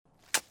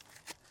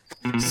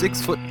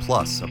6 Foot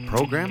Plus, a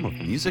program of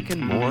music and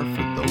more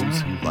for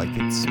those who like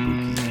it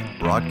spooky.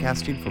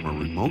 Broadcasting from a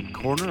remote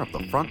corner of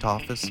the front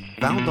office,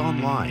 found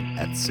online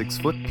at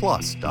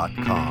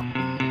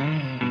 6footplus.com.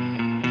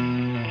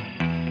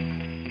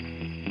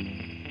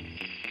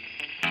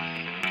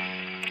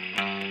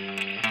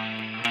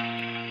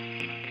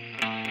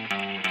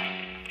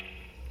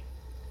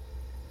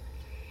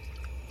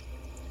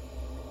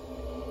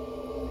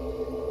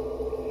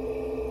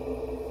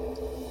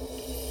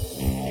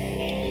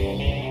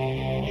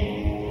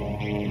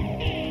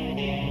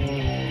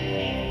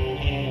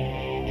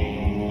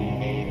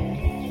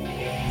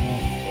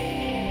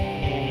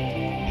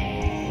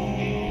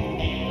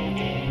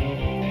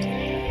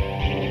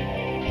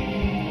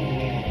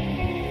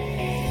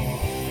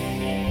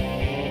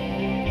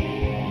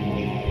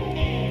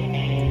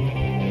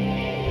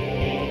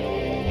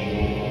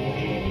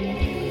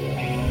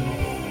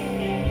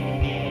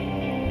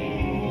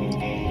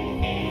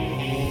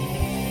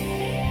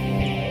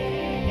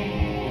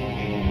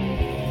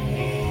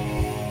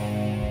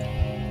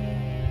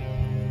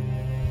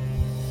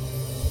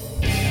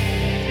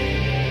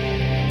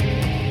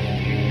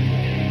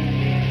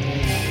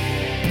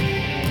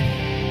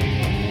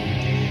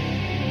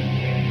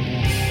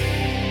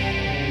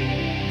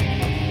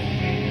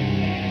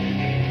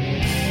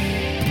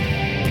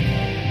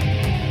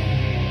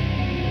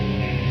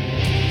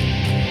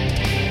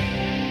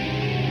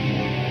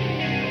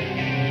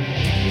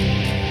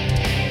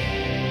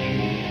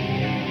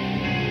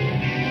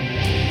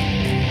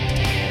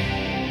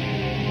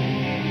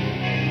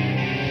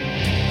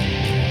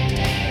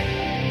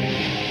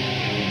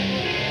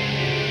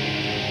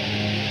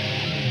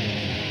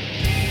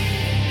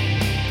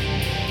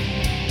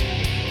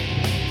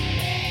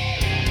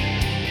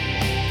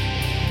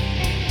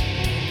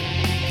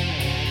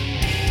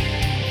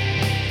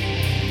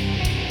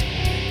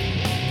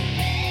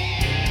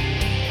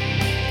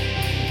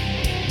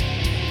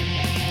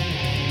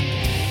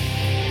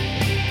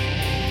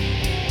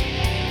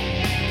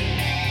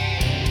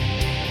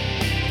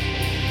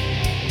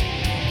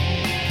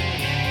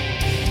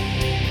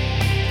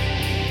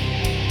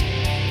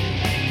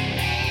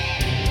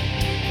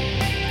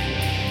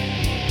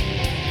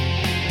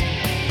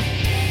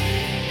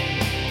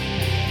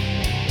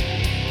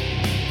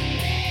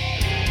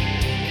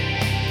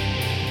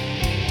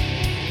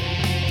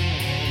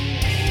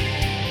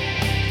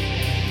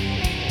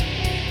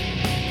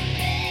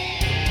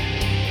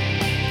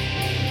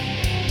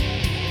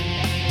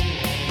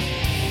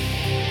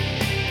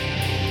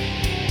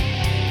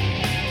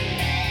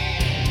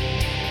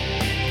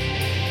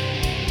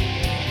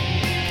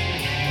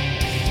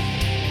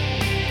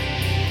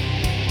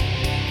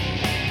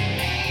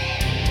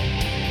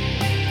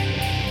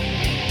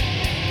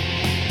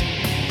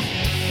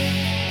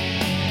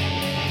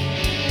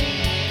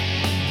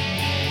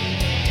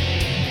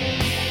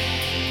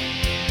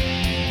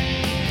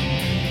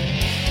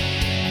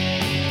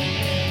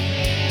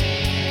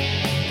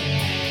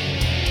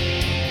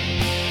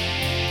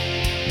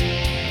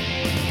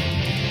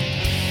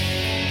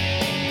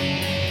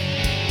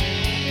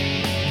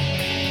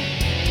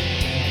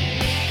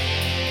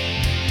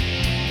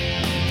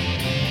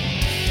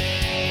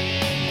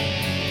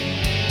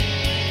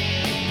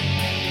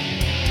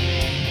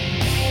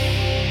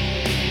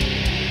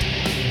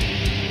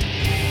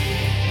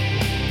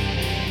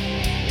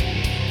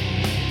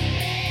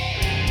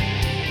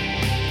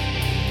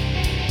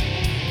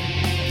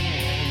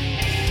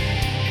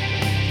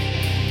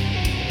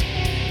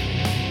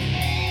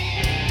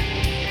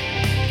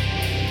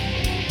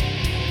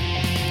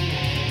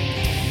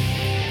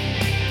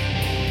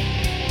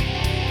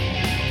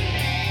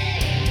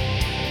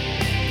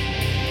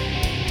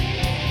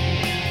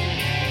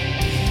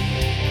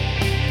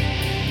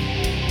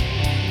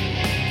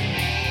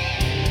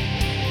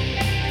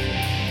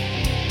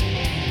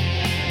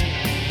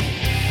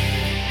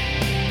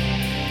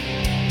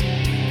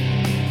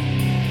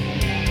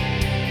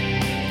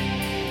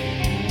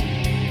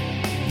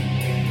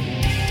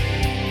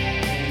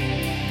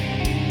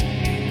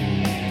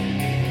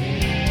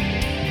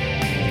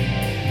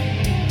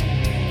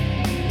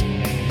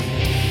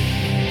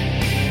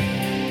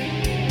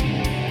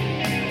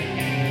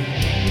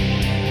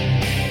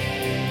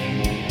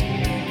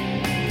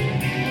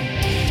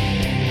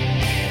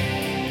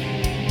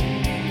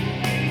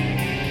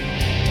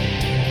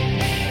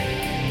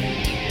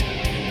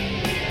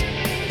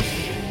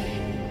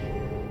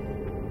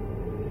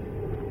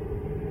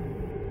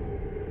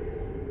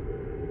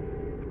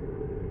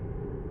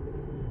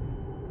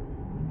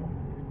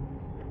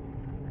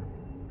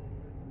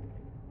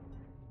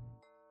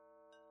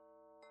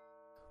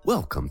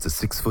 Welcome to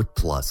 6 Foot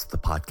Plus, the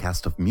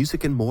podcast of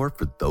music and more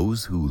for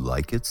those who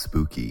like it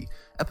spooky.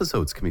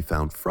 Episodes can be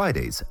found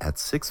Fridays at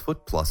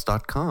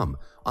 6footplus.com,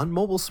 on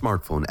mobile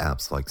smartphone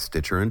apps like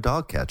Stitcher and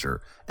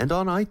Dogcatcher, and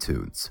on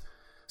iTunes.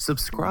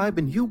 Subscribe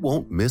and you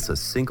won't miss a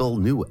single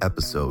new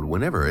episode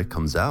whenever it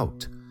comes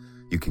out.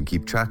 You can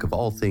keep track of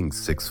all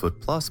things 6 Foot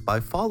Plus by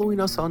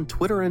following us on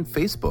Twitter and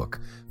Facebook,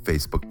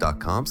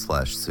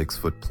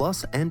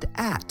 facebook.com/6footplus and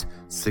at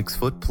 6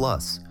 Foot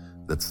Plus.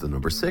 That's the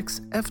number 6,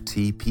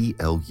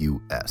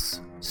 FTPLUS.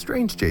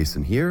 Strange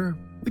Jason here.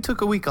 We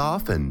took a week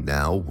off and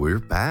now we're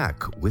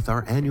back with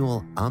our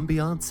annual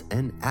Ambiance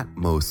and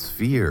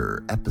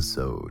Atmosphere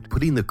episode,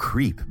 putting the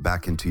creep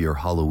back into your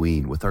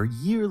Halloween with our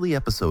yearly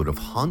episode of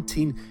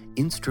haunting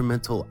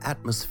instrumental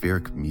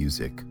atmospheric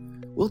music.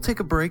 We'll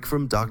take a break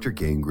from Dr.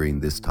 Gangrene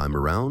this time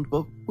around,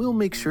 but we'll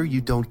make sure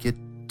you don't get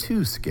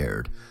too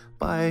scared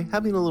by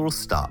having a little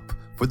stop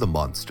for the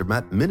Monster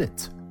Matt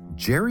Minute.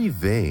 Jerry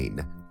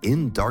Vane,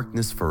 In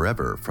Darkness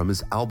Forever, from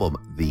his album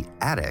The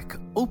Attic,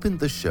 opened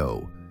the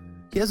show.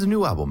 He has a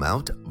new album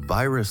out,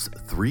 Virus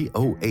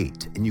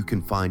 308, and you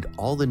can find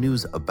all the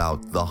news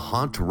about the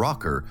Haunt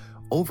Rocker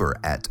over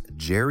at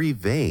Jerry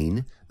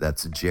Vane,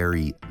 that's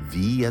Jerry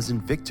V as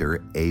in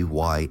Victor,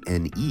 AYNE.com,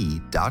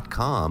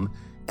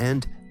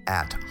 and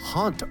at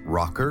Haunt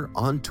Rocker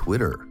on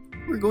Twitter.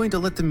 We're going to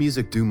let the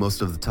music do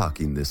most of the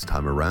talking this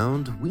time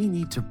around. We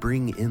need to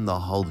bring in the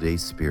holiday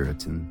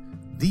spirit, and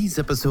these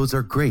episodes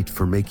are great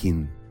for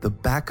making the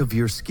back of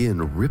your skin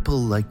ripple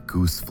like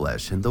goose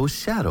flesh and those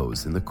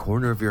shadows in the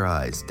corner of your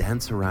eyes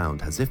dance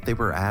around as if they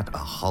were at a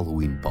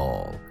Halloween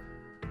ball.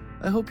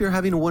 I hope you're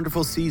having a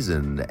wonderful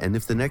season, and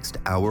if the next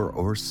hour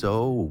or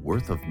so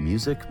worth of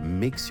music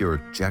makes your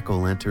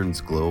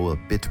jack-o'-lanterns glow a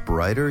bit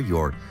brighter,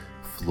 your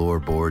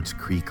floorboards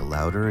creak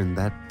louder, and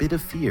that bit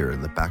of fear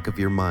in the back of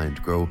your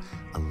mind grow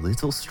a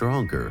little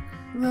stronger,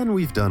 then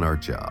we've done our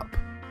job.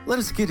 Let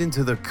us get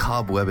into the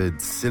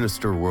cobwebbed,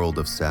 sinister world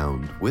of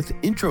sound with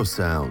intro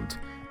sound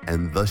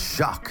and the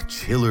shock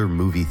chiller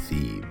movie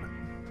theme.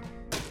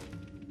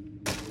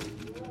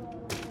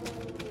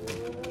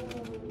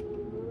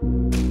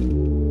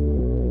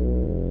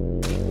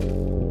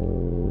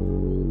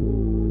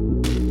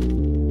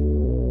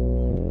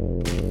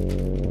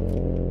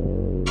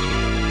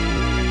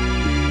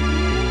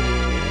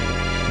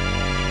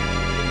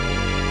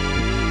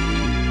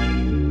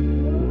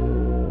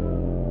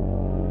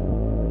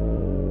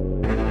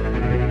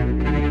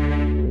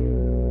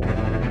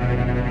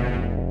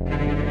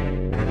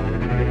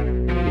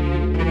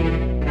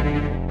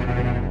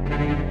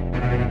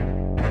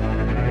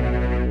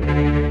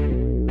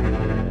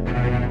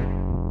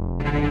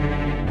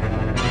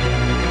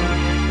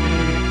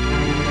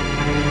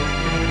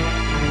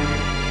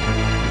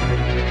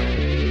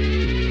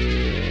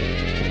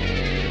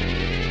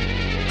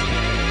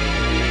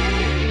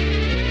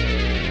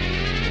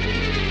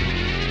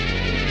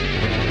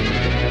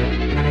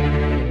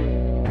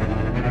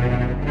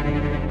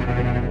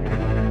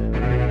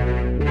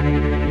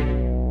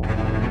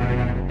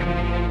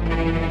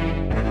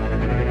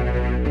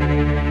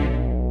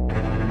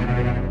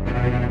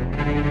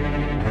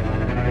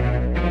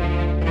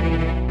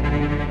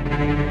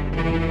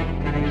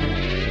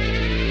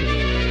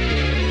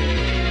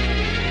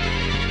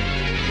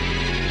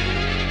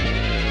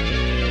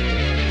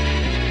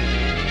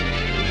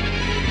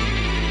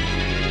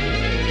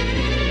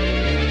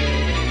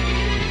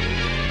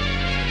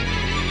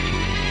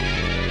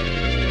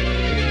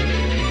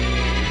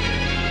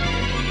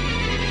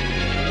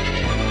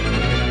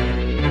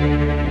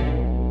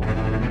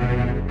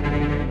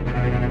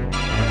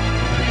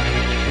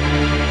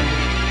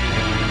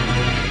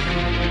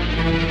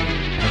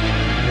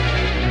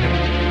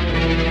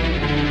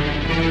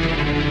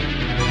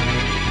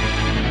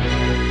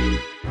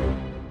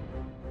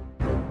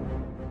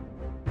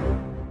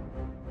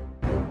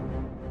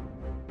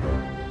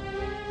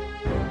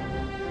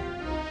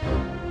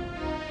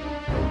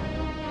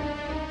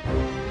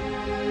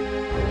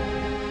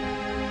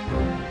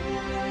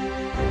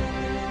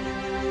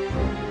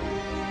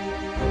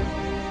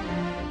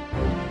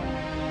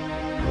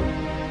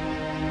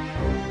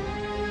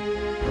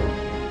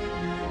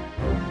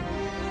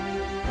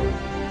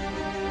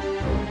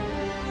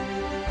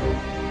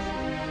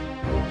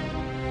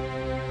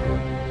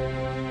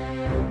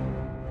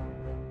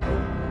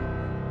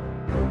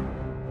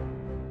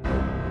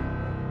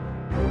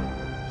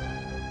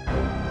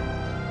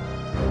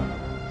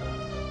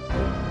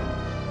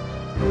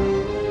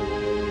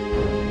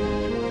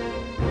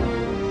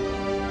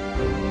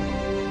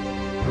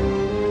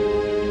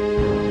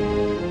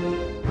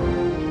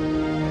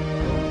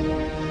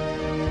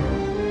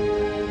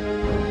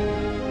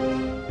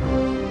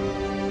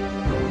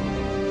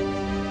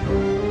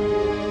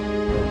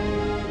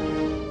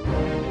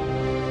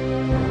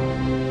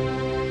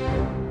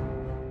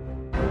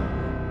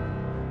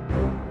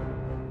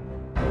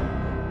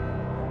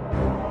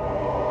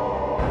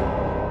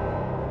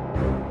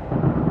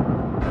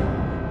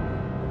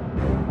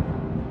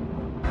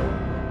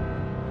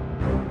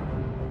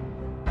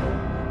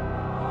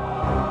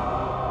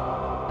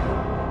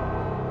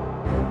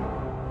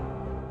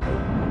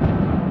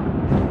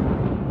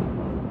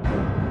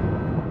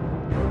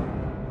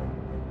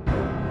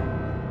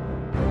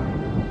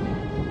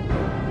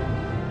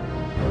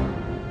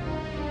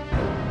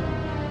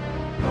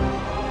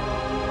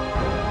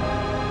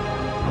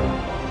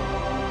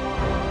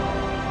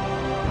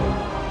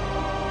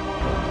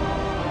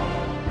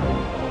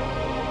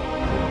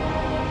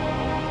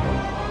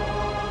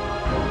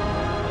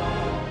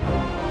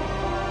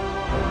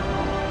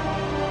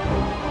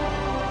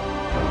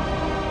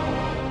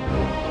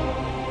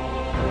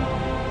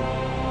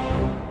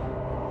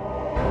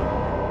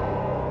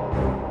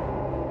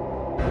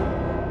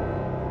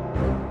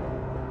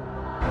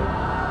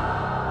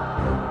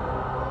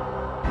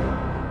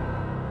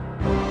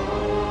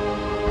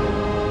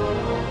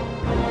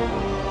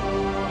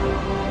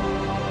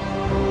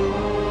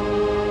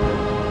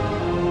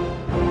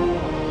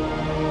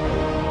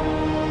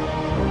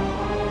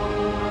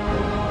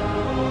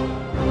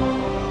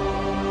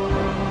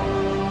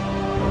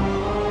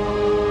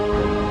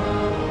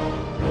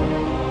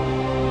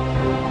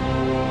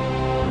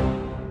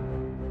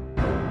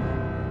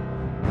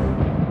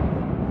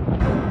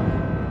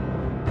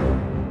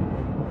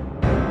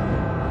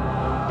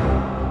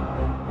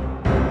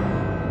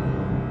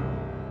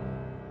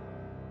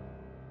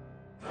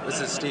 This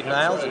is Steve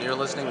Niles, and you're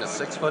listening to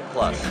 6 Foot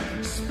Plus.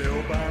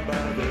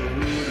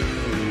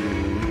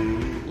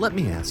 Let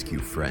me ask you,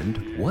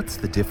 friend, what's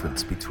the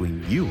difference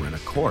between you and a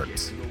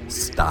corpse?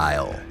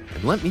 Style.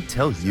 And let me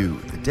tell you,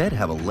 the dead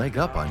have a leg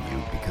up on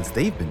you because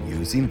they've been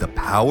using the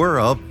power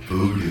of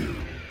voodoo.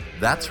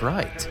 That's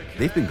right.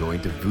 They've been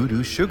going to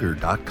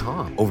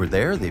voodoosugar.com. Over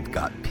there, they've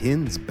got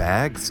pins,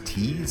 bags,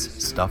 teas,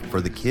 stuff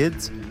for the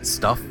kids,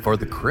 stuff for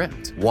the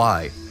crypt.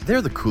 Why?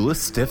 They're the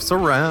coolest stiffs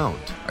around.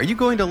 Are you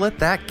going to let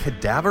that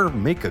cadaver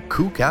make a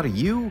kook out of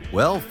you?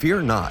 Well,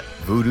 fear not.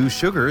 Voodoo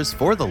Sugar is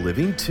for the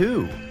living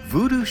too.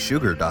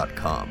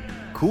 voodoosugar.com.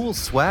 Cool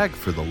swag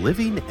for the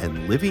living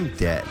and living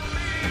dead.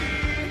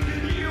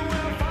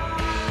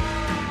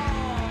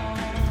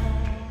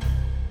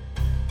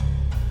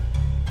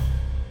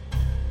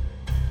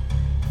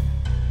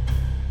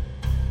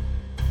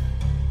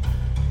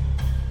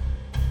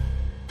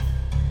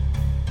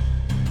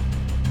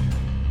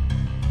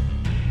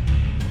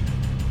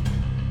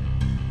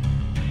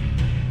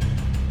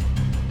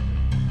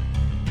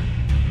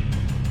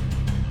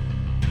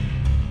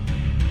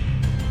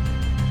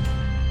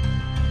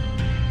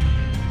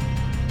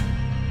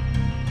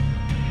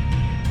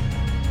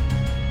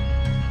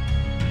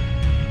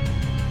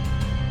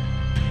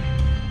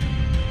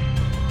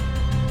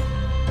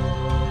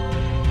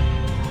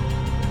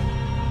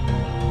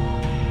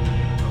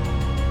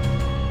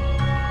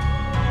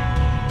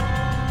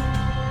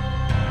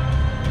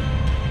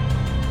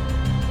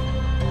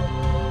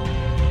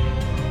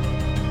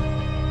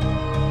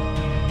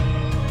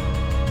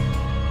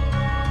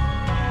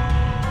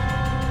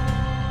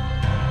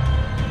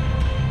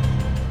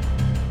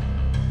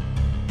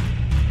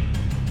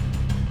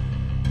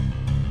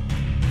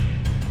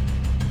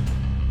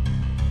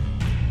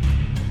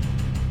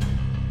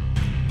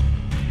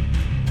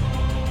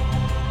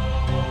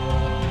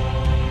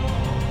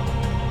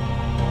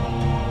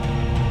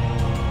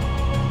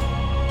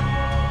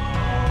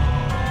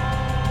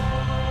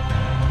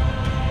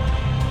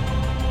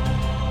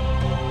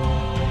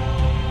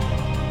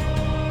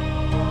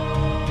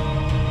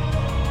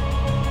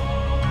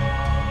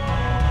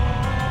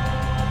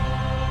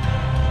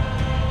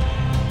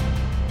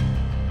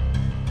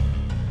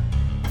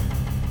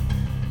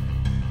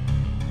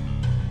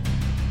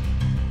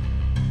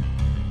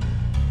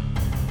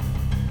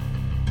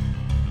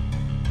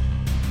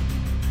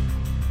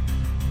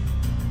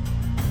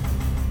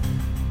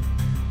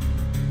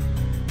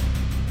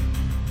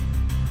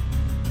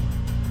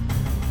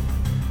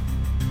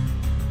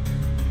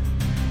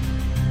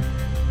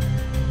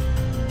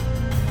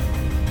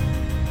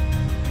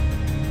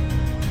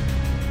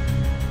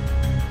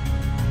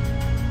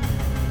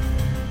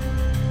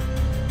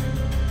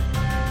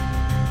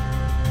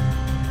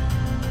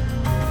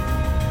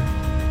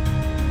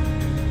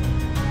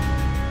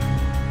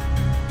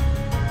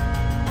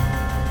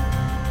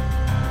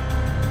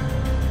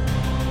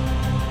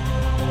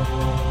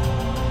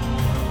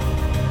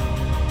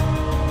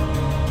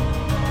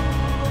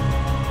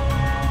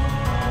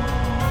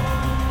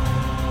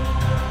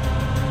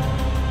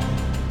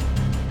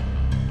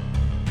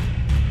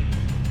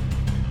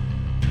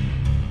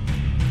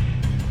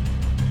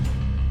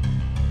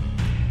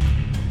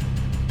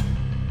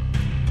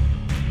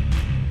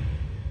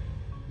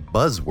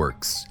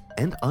 Buzzworks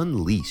and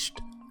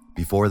Unleashed.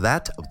 Before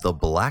that, The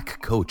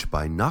Black Coach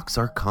by Nox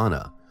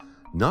Arcana.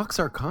 Nox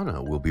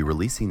Arcana will be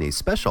releasing a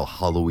special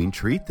Halloween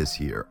treat this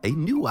year, a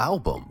new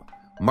album.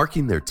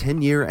 Marking their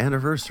 10-year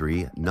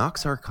anniversary,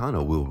 Nox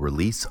Arcana will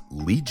release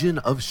Legion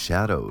of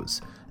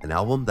Shadows, an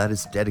album that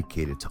is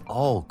dedicated to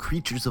all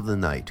creatures of the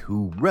night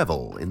who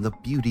revel in the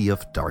beauty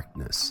of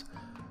darkness.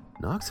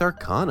 Nox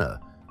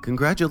Arcana,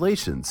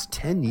 congratulations,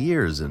 10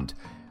 years and,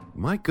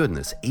 my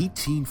goodness,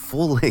 18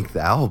 full-length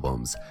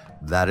albums.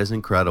 That is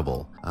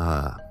incredible.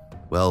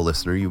 Well,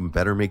 listener, you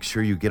better make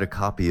sure you get a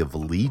copy of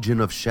Legion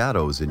of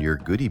Shadows in your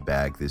goodie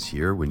bag this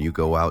year when you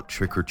go out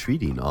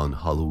trick-or-treating on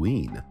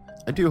Halloween.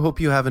 I do hope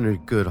you're having a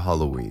good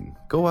Halloween.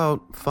 Go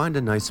out, find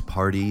a nice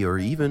party, or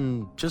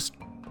even just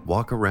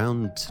walk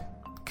around,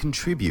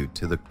 contribute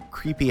to the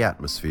creepy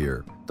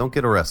atmosphere. Don't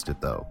get arrested,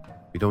 though.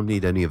 We don't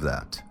need any of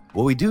that.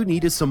 What we do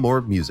need is some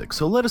more music,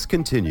 so let us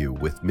continue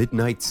with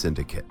Midnight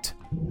Syndicate.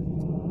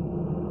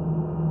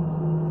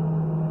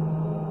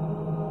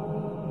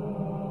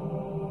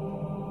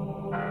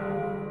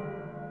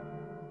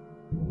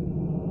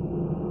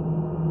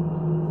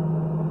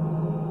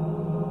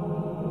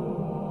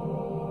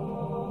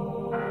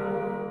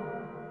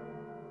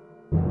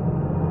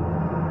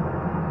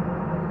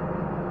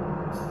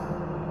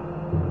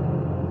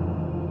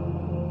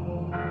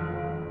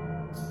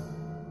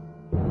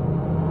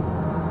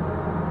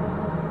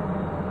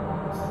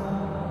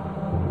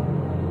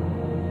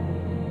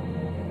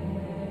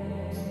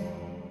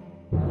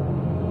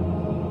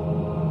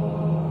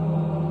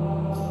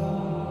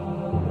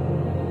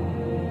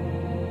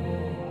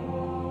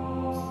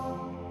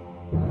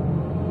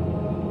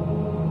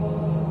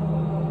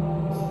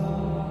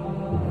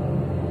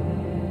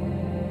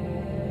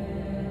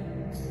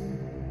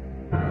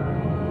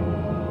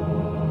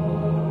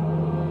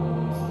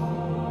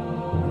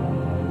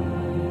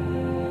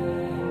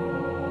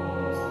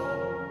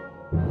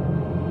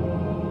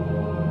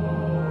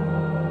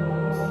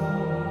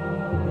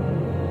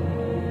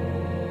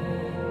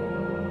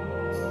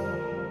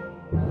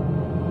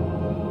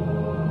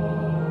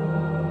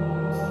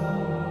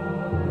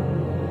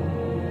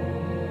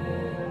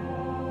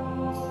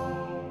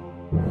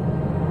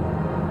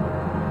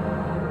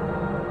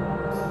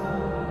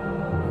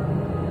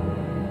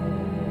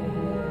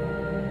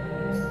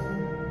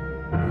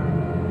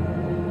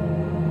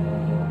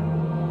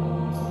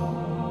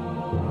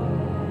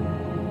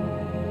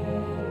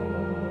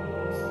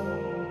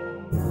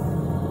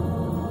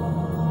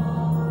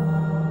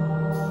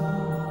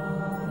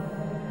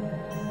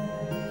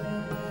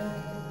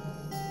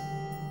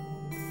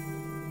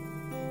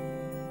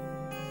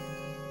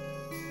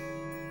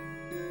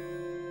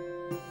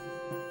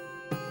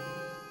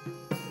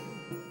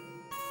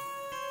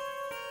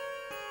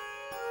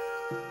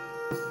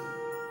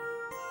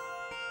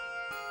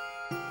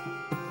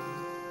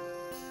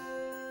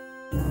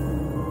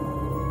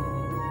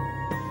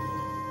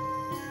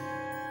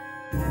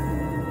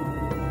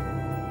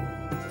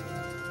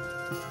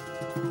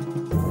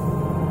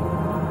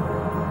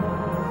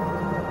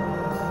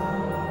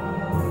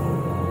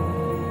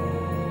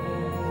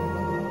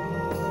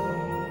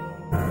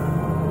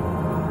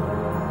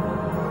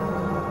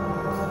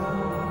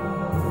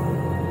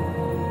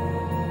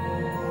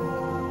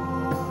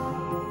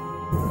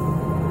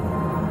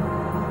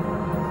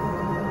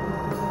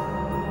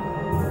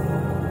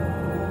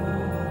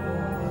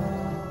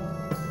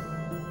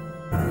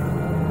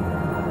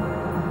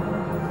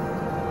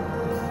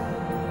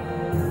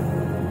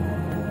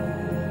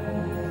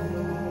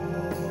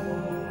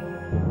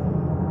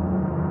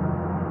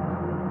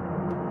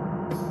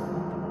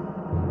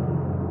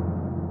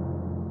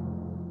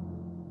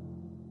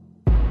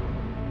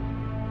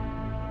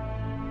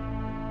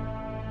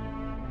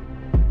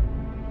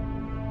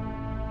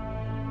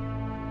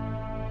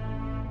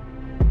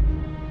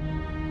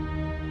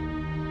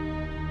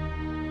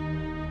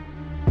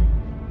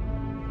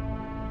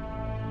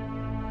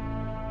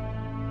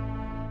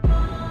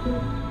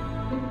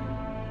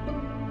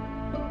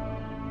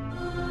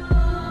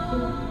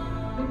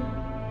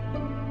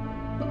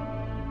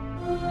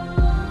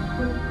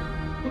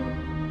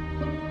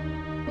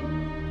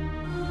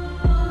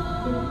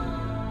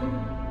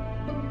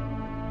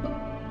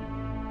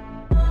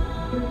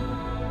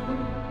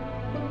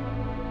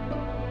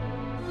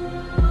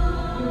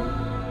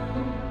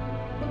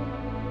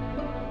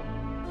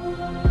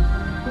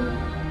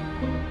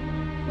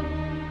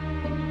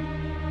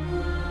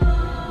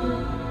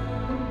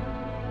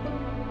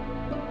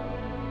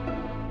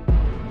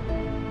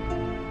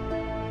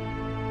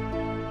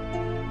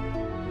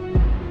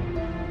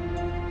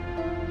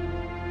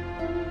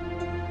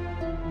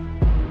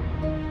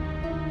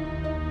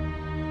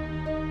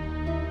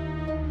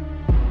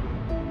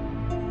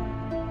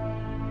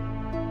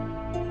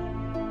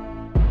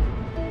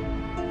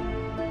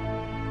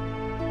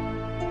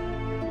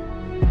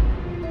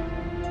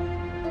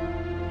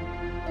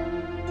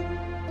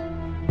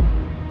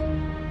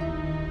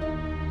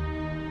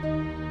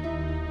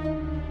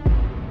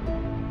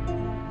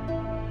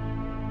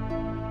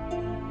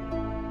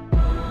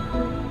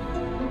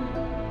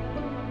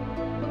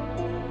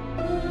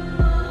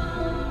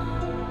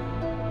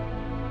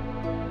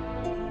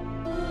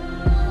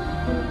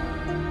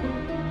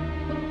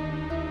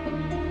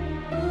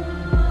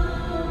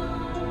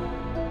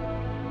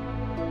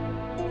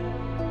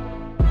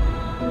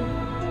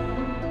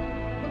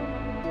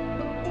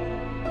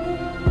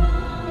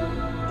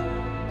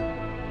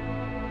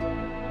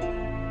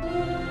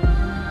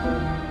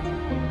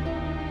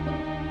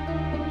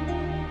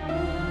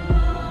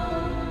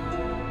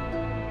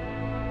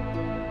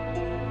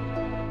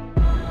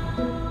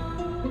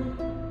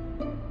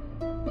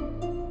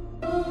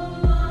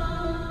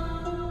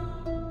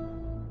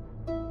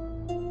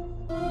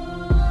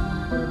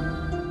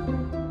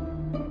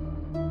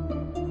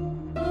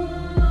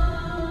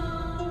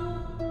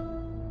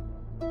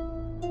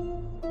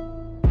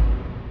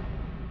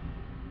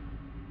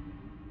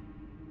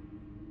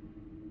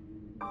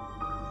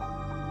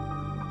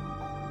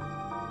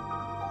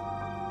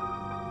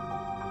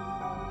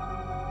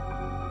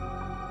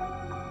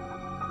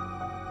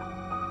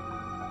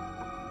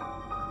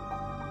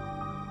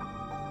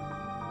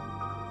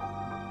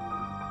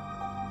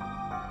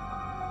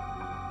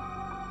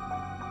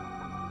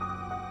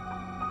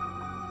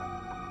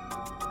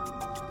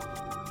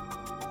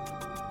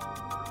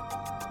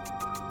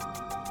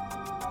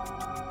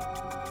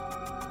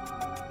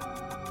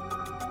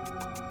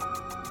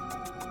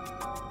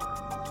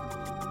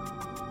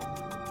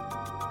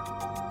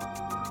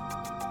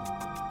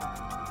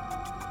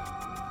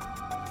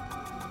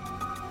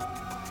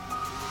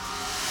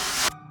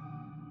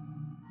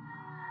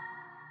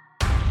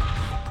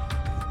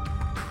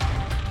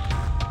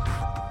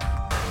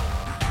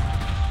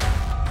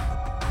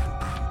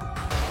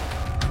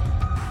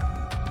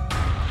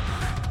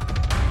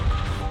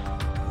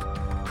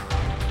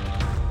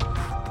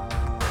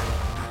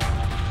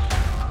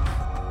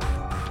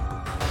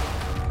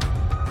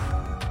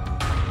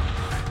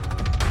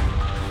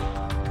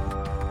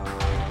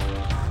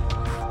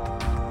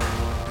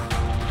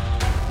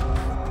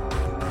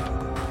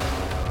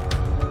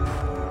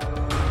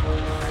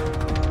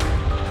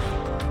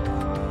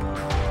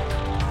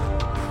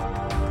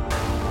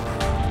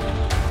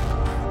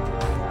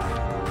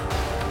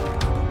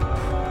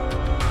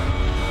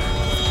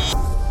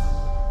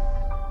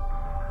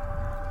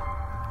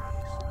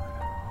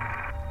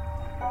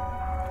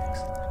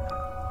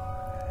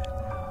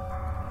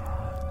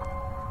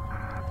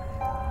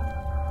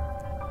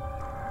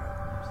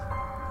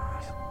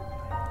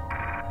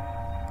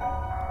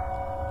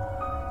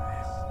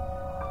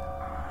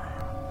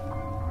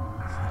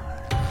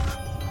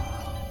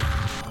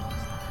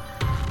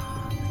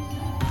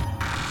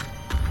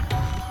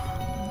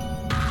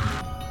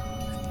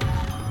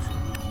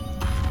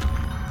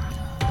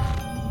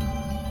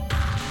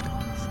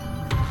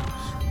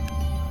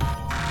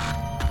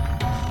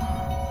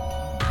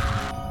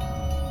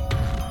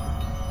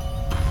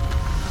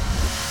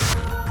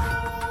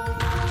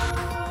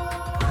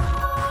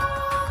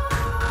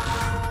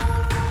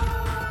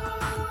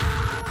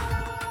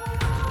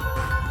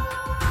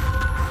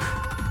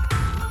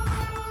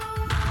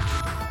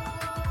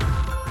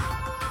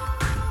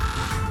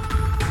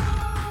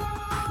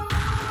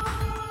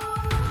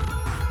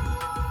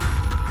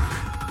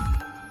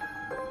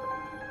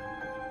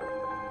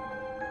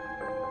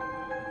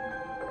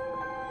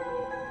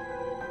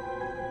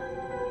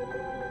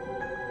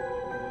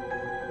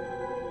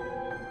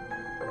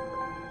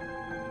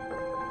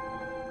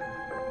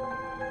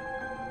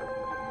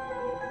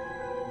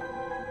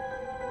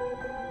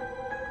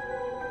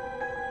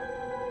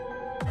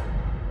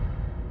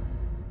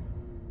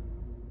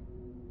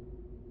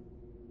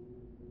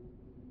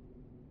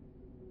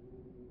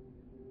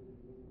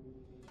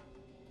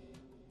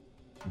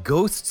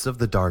 Ghosts of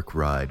the Dark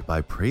Ride by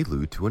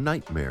Prelude to a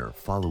Nightmare,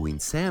 following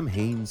Sam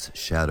Hain's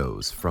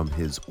Shadows from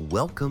his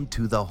Welcome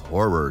to the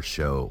Horror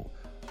Show,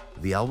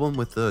 the album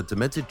with the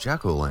demented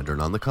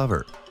jack-o'-lantern on the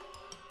cover.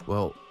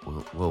 Well,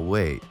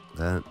 wait,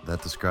 that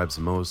describes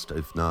most,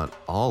 if not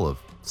all, of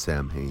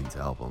Sam Hain's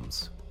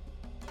albums.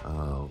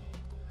 Oh,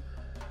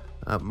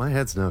 my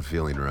head's not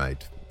feeling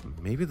right.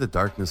 Maybe the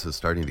darkness is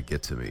starting to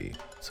get to me.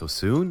 So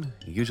soon?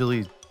 It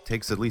usually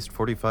takes at least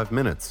 45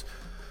 minutes.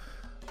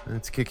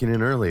 It's kicking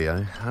in early.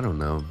 I don't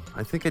know.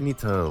 I think I need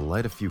to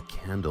light a few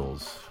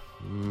candles.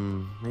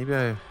 Maybe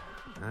I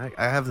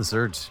have this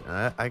urge.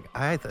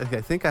 I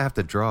think I have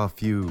to draw a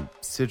few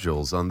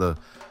sigils on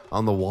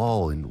the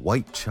wall in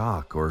white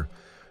chalk, or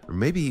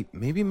maybe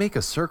make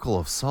a circle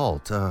of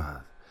salt.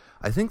 I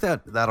think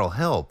that'll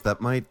help.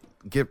 That might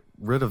get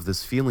rid of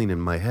this feeling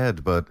in my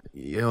head, but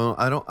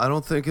I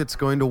don't think it's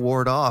going to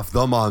ward off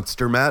the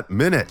Monster Matt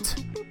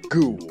Minute.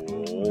 Cool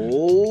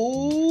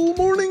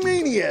morning,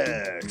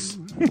 maniacs!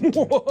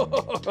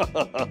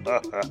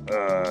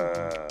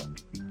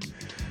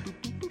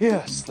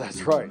 Yes,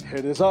 that's right.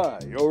 It is I,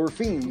 your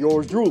fiend,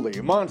 yours truly,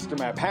 Monster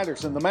Matt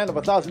Patterson, the man of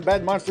 1,000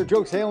 bad monster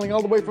jokes, hailing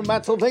all the way from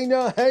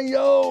Pennsylvania. Hey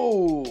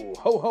yo!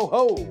 Ho ho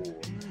ho!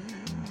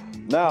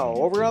 Now,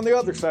 over on the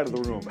other side of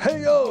the room.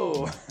 Hey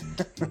yo!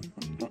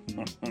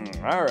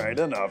 Alright,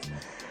 enough.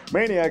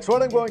 Maniacs,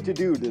 what I'm going to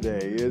do today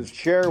is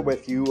share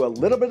with you a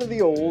little bit of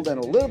the old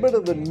and a little bit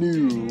of the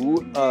new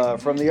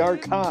from the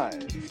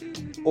archives.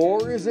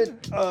 Or is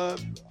it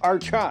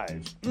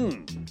archives?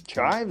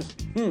 Chives?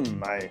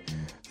 I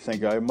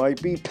think I might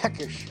be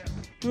peckish.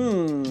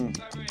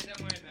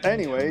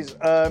 Anyways,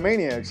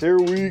 Maniacs, here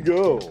we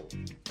go.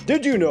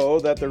 Did you know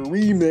that they're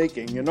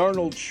remaking an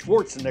Arnold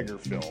Schwarzenegger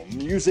film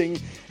using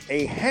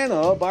a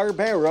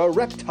Hanna-Barbera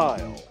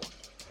reptile?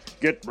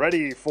 Get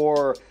ready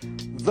for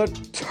the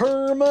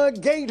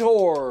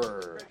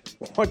Termigator.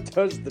 What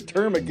does the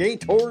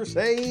Termigator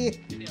say?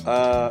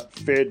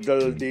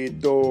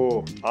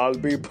 Fiddle-dee-do, I'll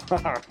be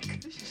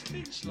back.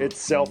 It's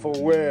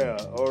self-aware,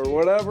 or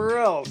whatever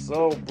else.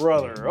 Oh,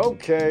 brother,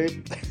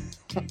 okay.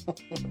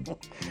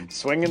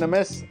 Swing and a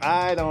miss?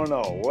 I don't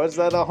know. Was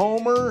that a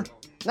homer?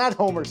 Not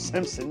Homer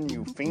Simpson,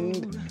 you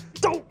fiend.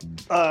 Don't!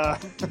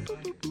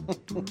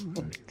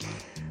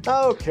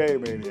 Okay,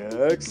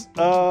 maniacs.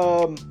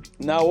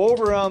 Now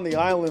over on the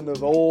island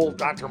of old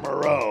Dr.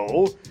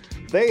 Moreau,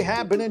 they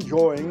have been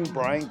enjoying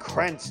Bryan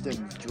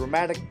Cranston's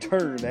dramatic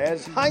turn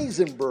as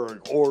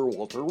Heisenberg or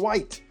Walter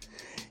White.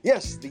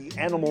 Yes, the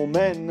animal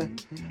men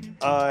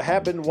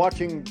have been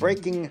watching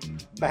Breaking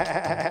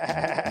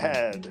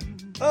Bad.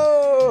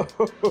 Oh,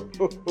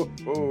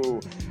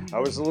 I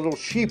was a little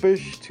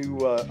sheepish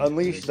to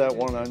unleash that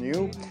one on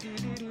you.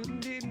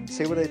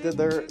 See what I did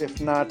there?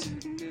 If not,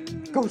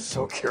 go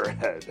soak your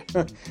head.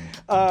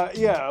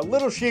 Yeah, a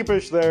little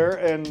sheepish there,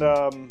 and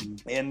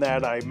in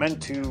that I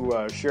meant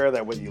to share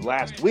that with you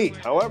last week.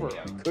 However,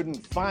 I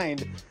couldn't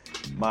find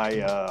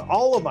my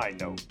all of my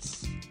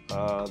notes.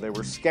 They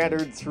were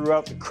scattered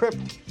throughout the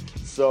crypt,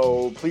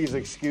 so please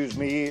excuse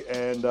me,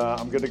 and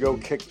I'm going to go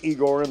kick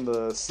Igor in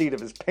the seat of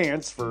his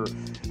pants for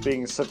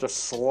being such a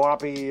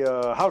sloppy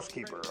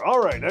housekeeper. All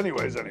right,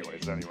 anyways.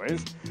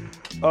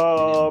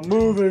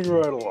 Moving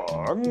right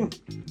along.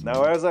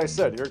 Now, as I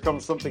said, here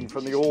comes something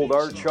from the old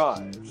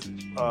archives.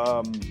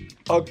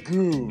 A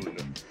goon,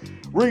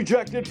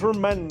 rejected for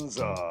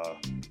Mensa,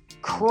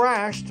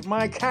 crashed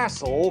my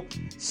castle,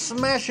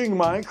 smashing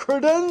my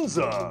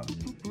credenza.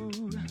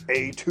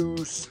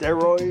 A2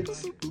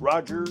 steroids,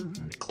 Roger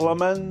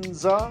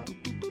Clemenza.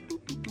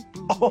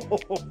 Oh,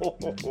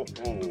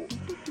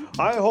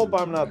 I hope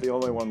I'm not the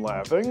only one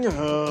laughing.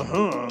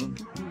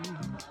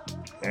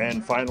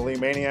 And finally,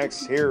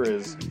 Maniacs, here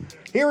is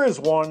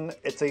one.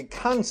 It's a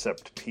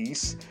concept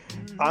piece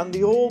on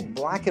the old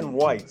black and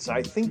whites.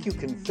 I think you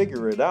can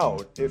figure it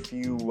out if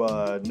you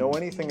know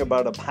anything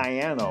about a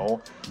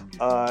piano.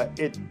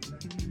 It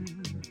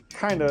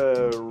kind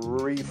of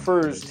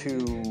refers to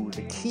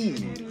the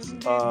keys.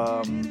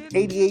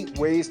 88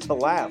 Ways to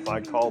Laugh,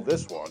 I call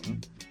this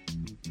one.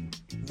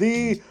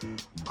 The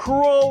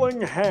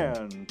crawling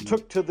hand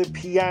took to the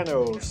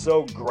piano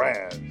so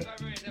grand,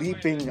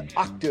 leaping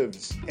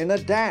octaves in a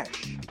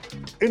dash,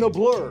 in a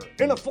blur,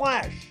 in a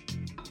flash.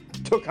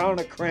 Took on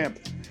a cramp,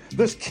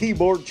 this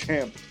keyboard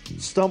champ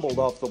stumbled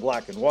off the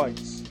black and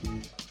whites.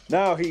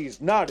 Now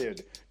he's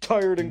knotted,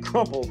 tired and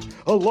crumpled,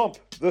 a lump,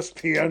 this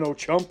piano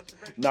chump.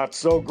 Not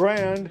so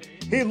grand,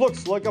 he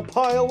looks like a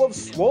pile of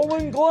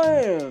swollen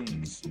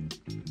glands.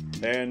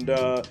 And,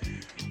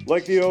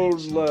 like the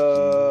old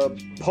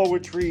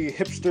poetry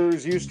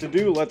hipsters used to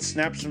do, let's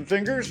snap some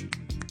fingers.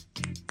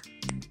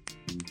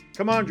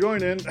 Come on,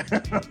 join in.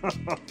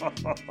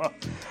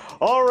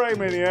 All right,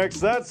 Maniacs,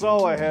 that's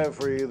all I have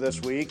for you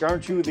this week.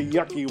 Aren't you the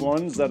yucky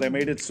ones that I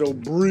made it so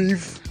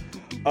brief?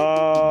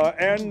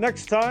 And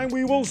next time,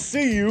 we will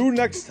see you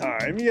next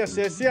time.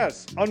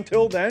 Yes.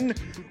 Until then,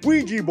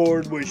 Ouija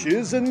board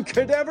wishes and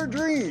cadaver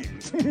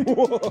dreams.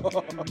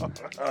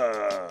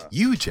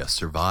 You just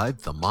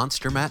survived the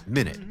Monster Matt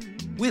Minute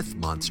with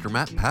Monster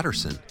Matt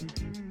Patterson.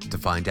 To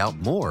find out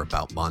more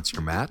about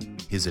Monster Matt,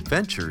 his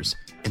adventures,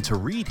 and to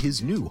read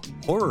his new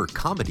horror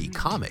comedy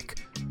comic,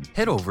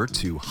 head over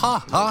to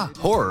Ha Ha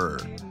Horror,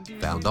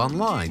 found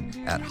online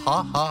at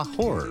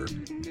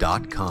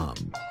hahahorror.com.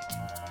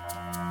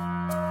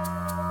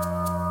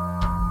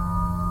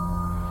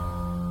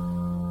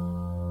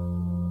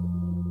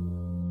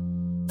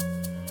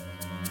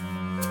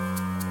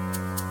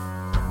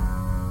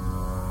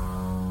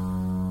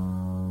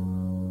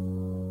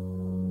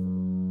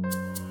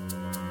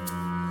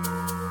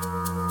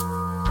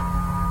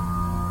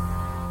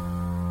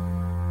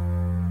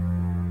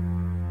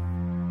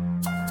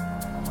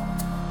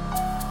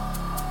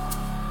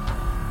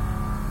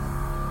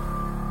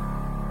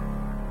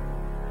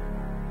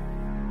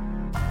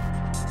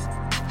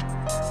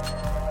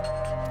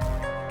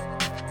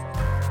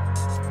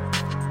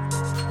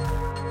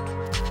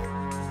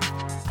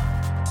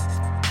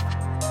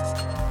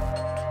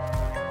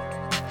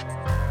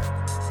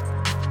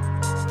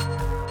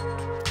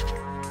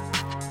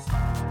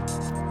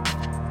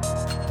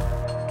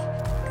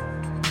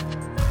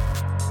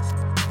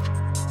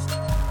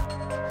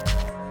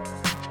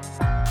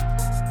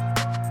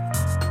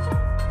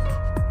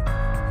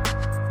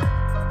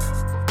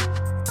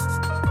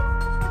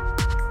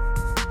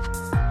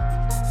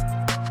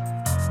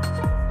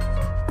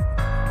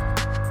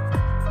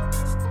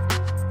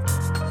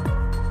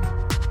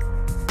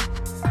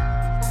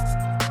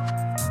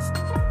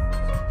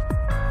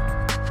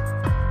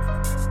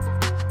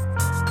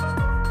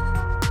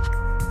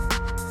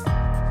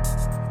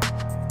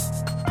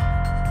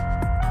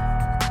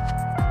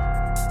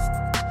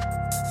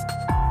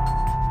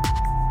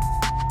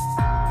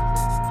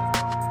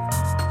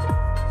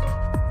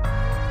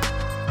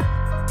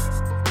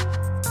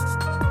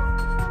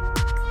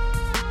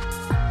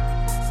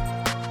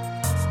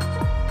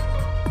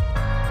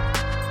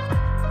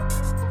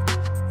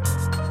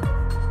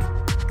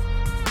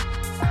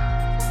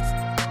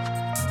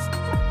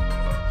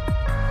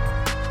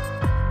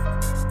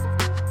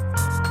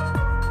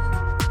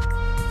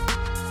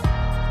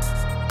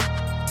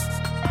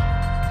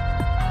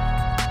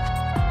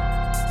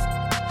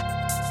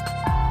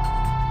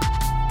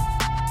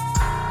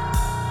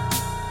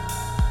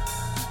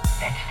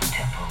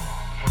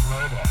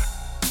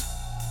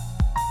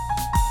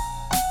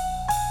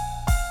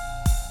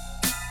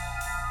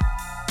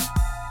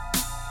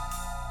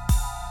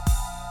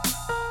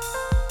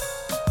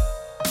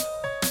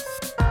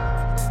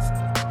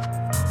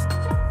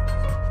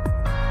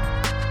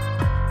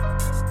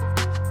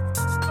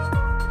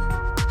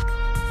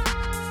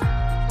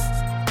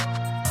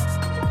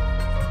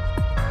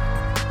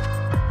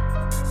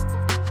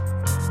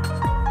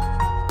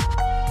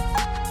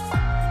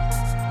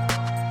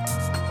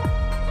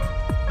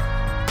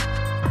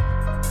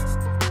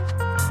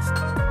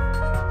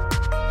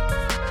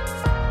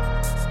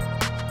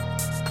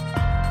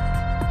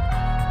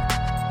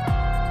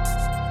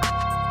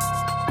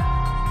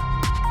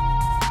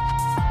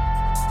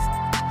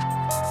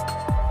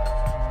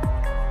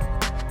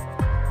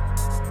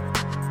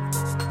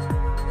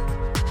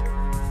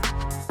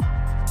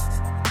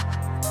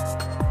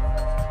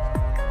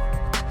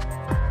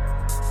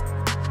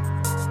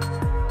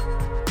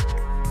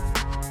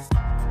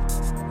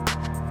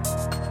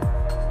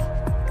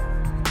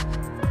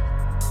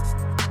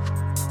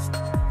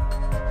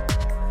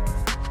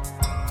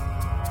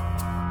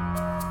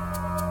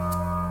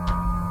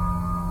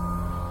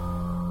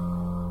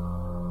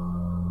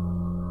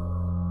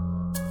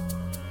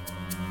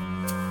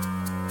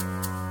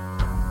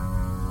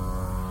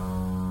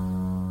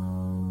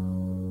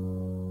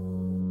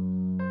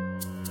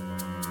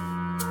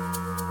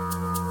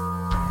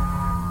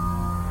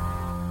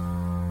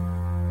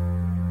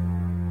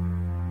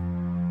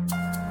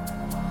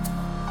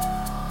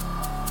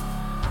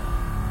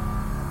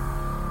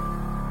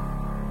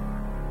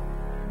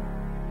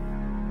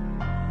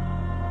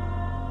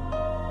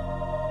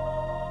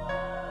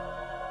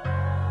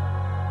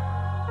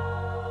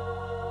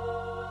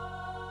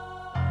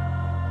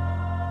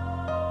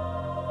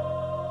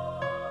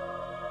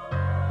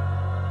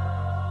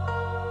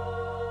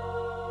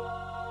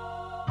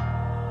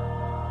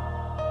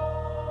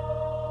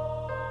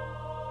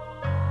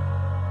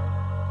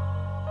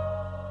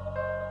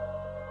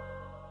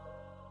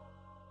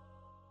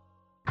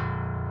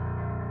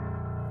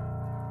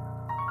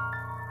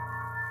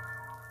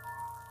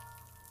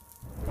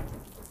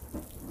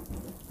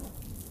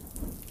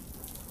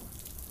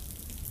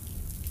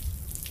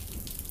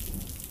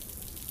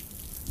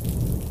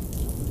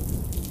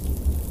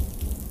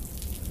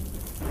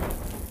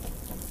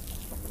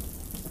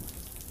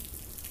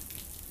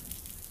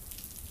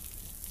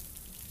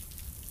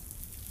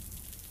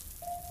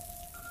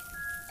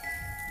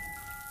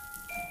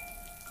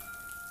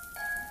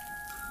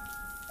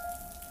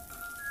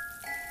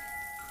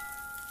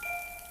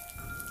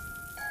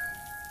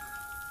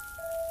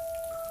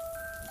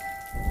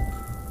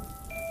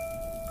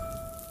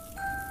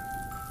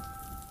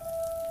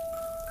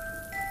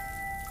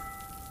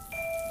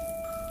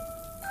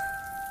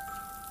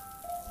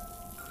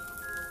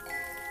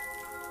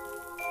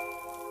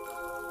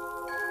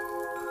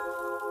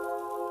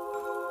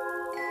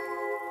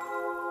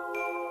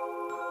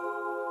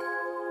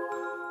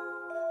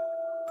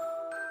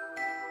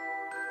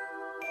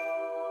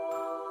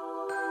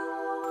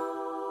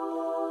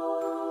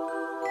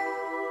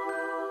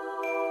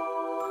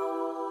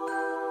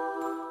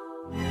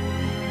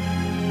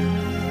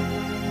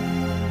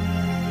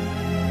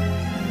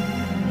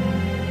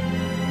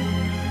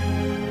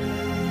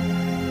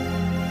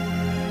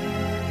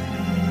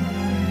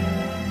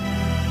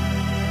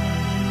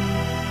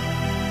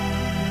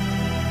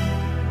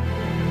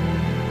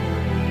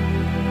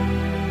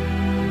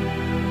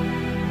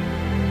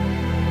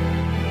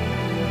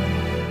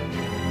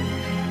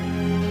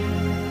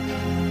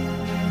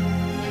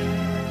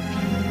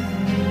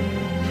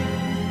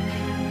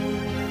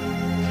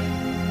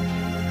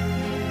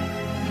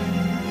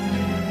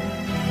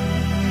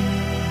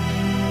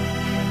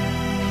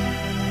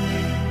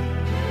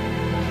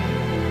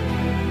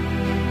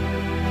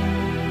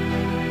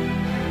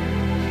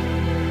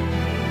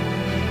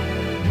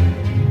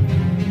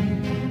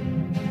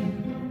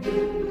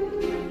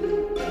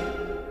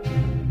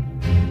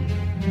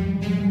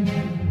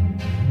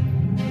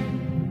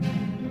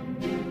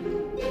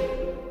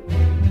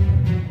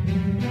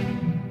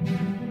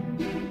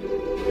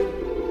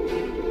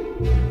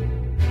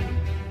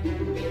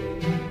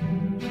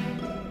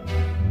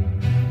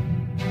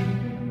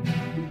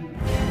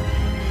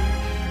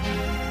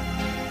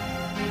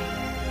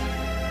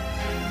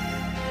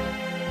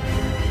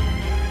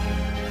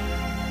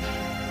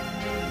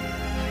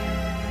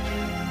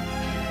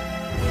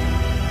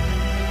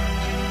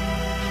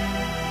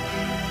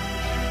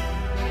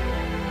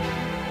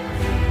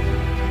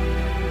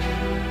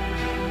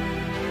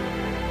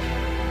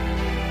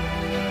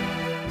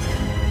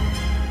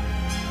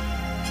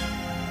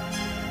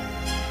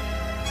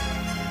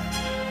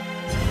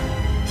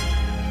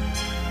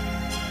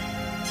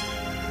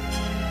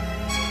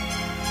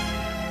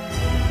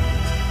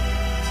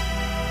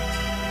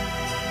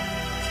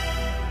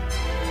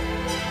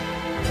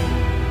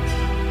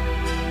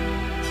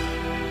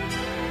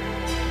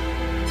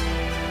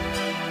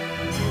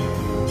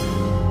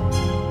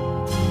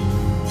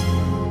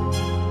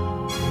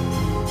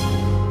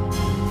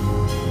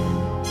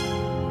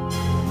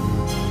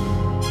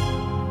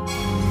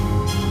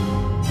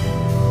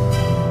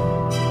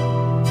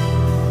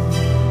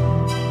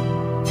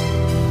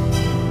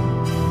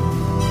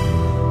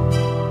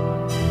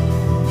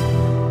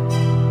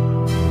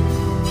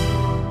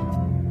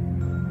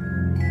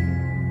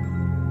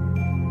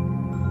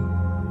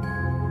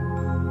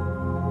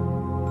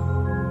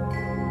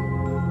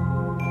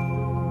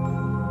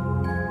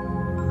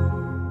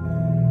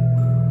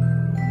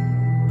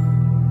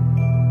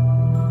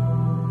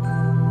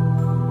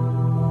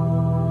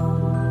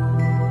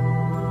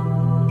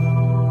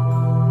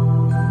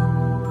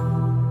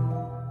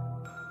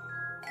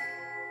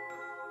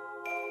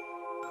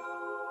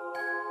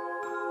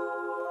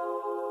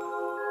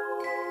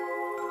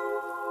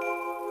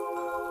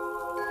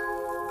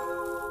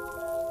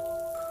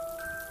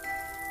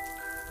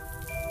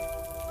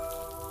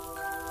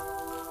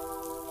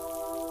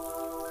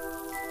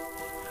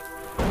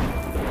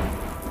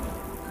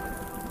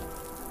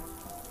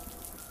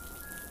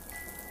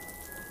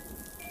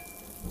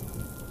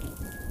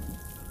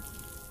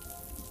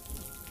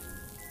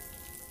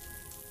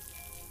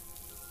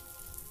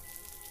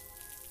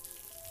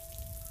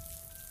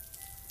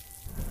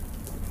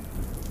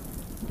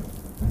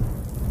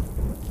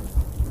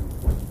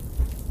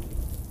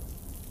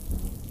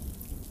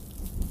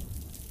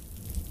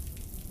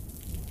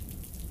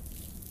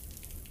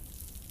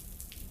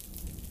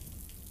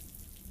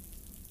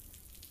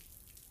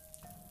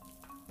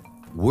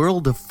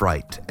 World of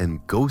Fright and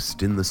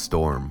Ghost in the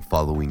Storm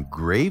following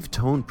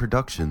Gravetone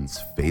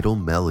Productions' Fatal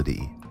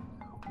Melody.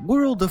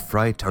 World of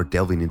Fright are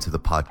delving into the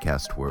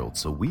podcast world,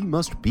 so we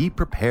must be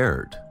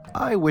prepared.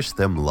 I wish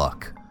them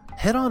luck.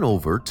 Head on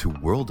over to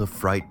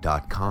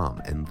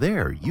worldoffright.com, and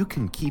there you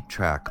can keep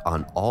track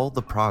on all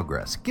the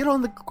progress. Get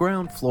on the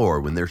ground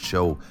floor when their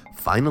show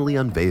finally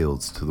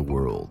unveils to the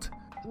world.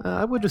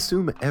 I would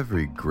assume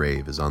every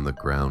grave is on the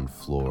ground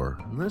floor,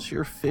 unless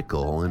you're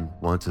fickle and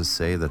want to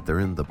say that they're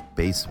in the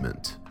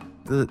basement.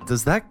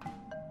 Does that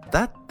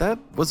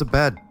was a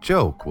bad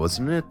joke,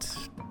 wasn't it?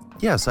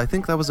 Yes, I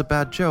think that was a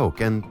bad joke,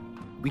 and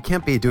we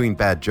can't be doing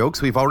bad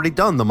jokes. We've already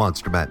done the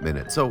Monster Matt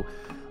Minute, so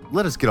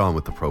let us get on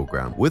with the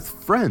program with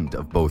friend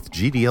of both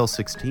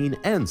GDL16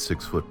 and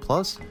 6 Foot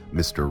Plus,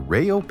 Mr.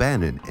 Ray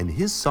O'Bannon, and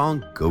his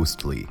song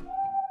Ghostly.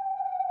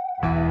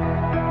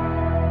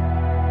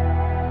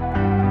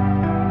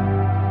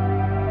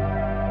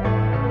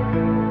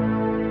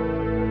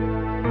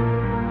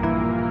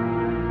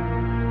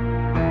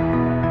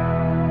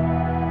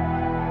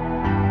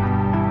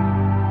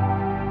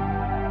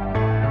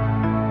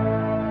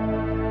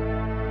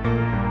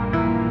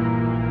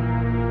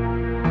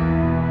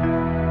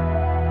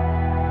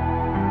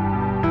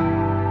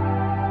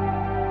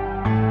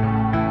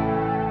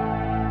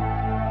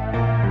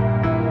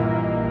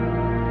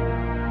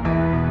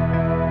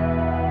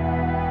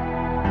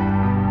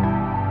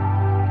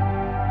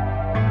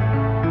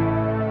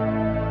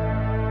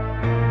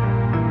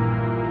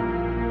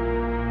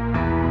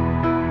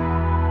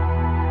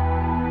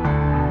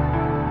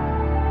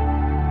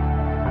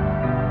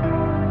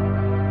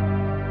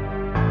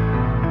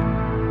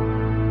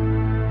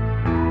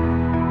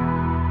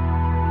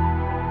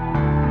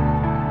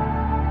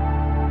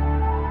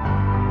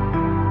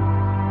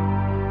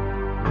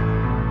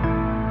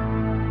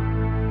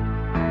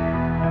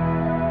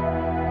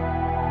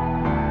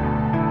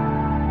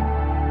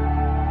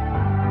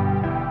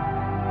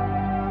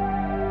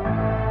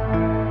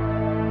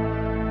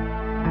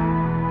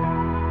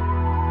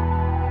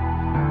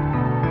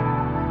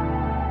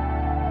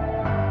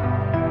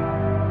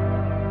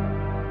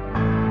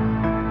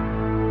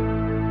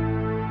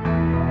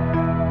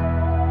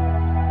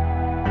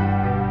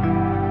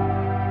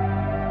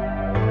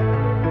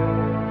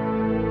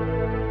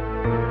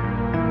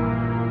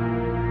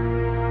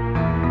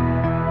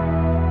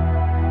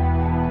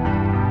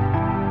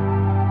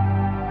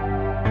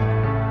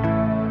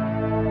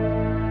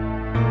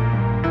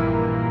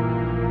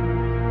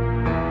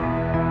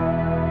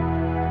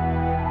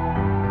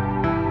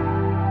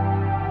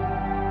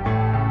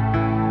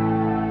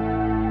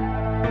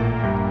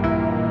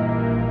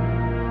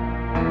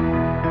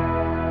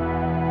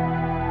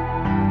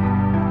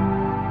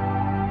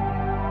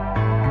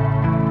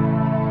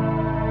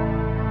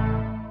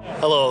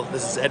 Hello,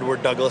 this is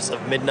Edward Douglas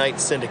of Midnight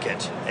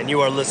Syndicate, and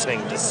you are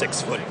listening to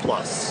 6 Foot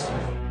Plus.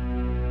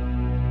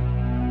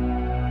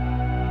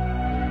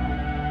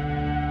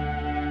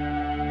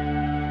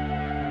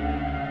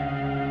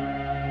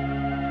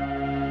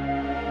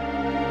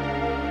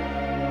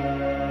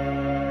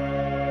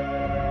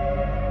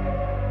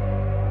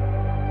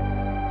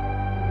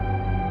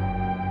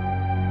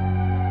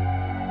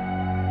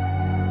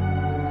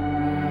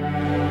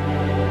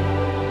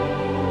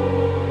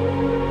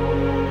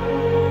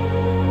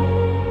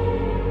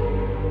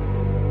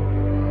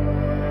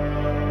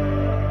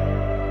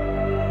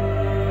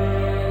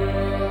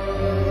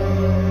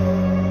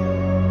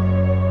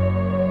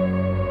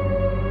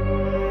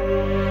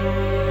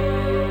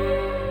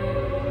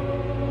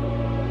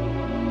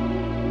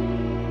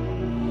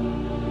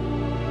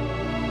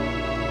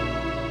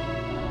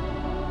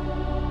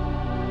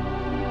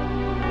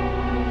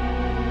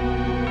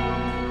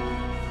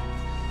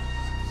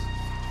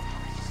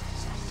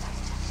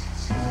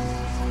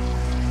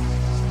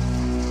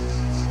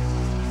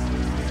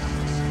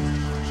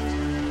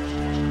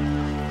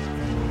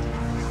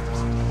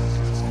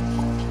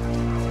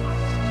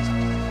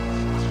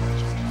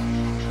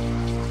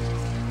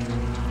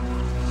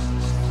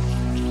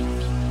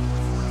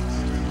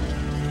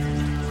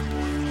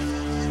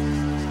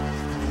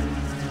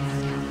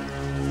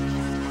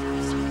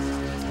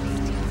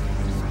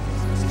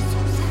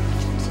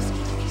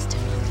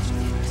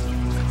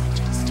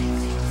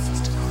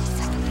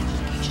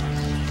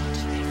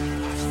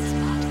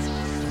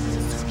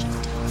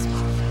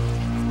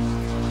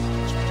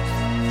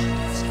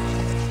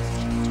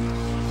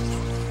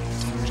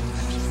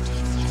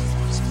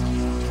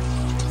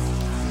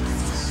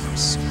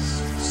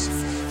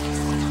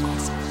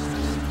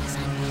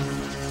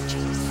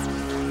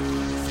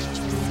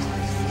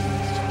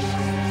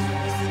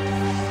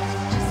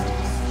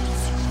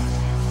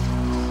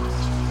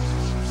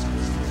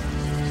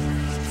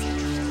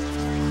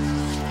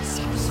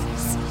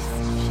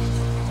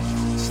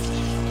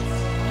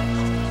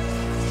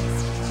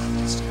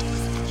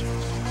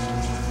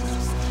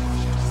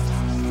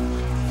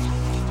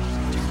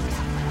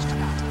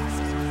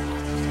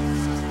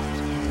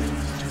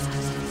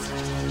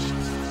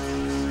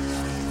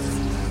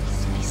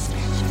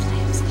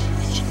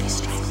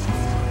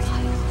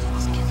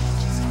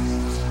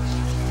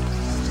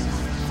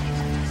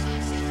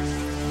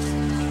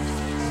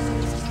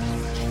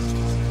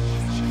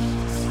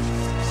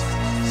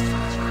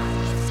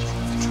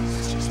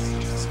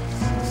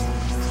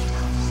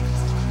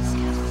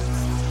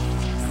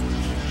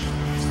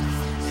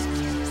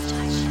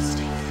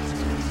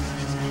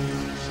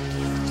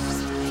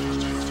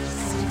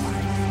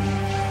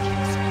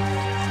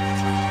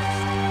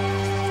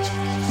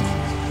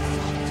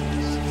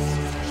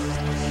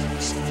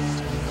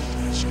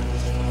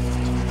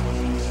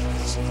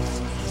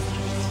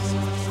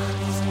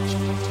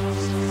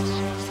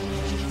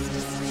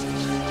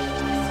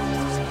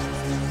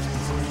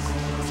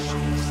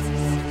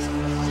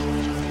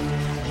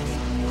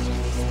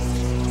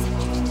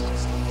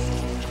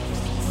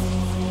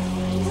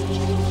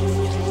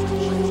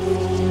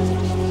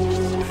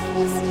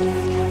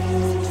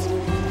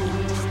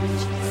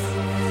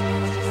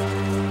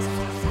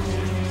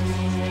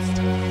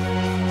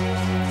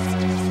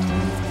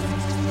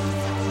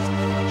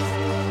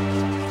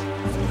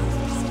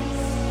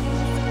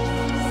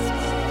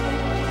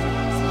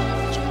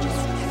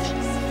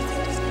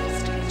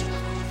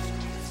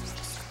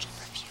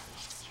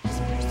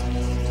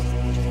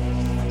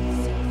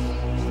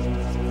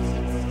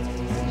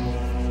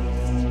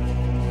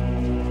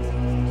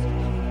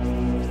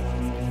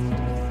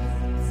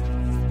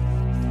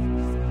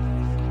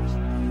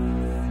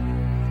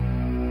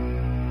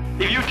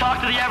 talk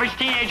to the average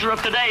teenager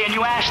of today and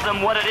you ask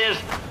them what it is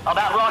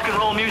about rock and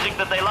roll music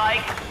that they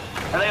like,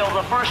 and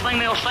the first thing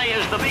they'll say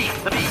is the beat,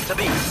 the beat, the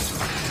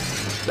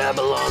beat.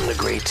 Babylon the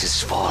Great is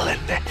fallen,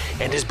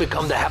 and has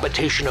become the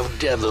habitation of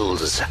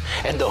devils,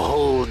 and the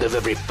hold of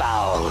every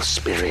foul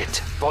spirit.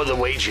 For the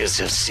wages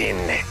of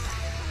sin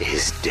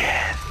is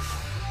death.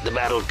 The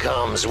battle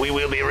comes, we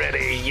will be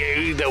ready,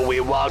 yea, though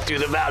we walk through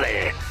the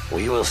valley.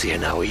 We will fear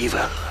no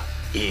evil.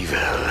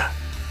 Evil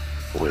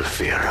will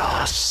fear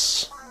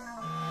us.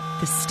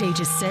 The stage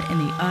is set and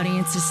the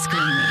audience is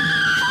screaming.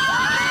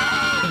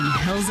 In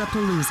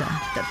Hellzapalooza,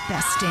 the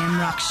best damn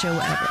rock show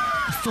ever.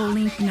 A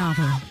full-length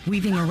novel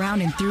weaving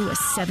around and through a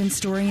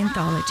 7-story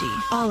anthology.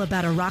 All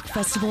about a rock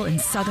festival in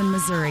southern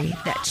Missouri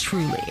that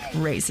truly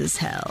raises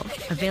hell.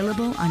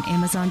 Available on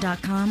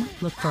Amazon.com.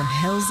 Look for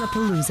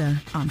Hellzapalooza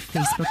on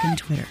Facebook and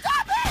Twitter.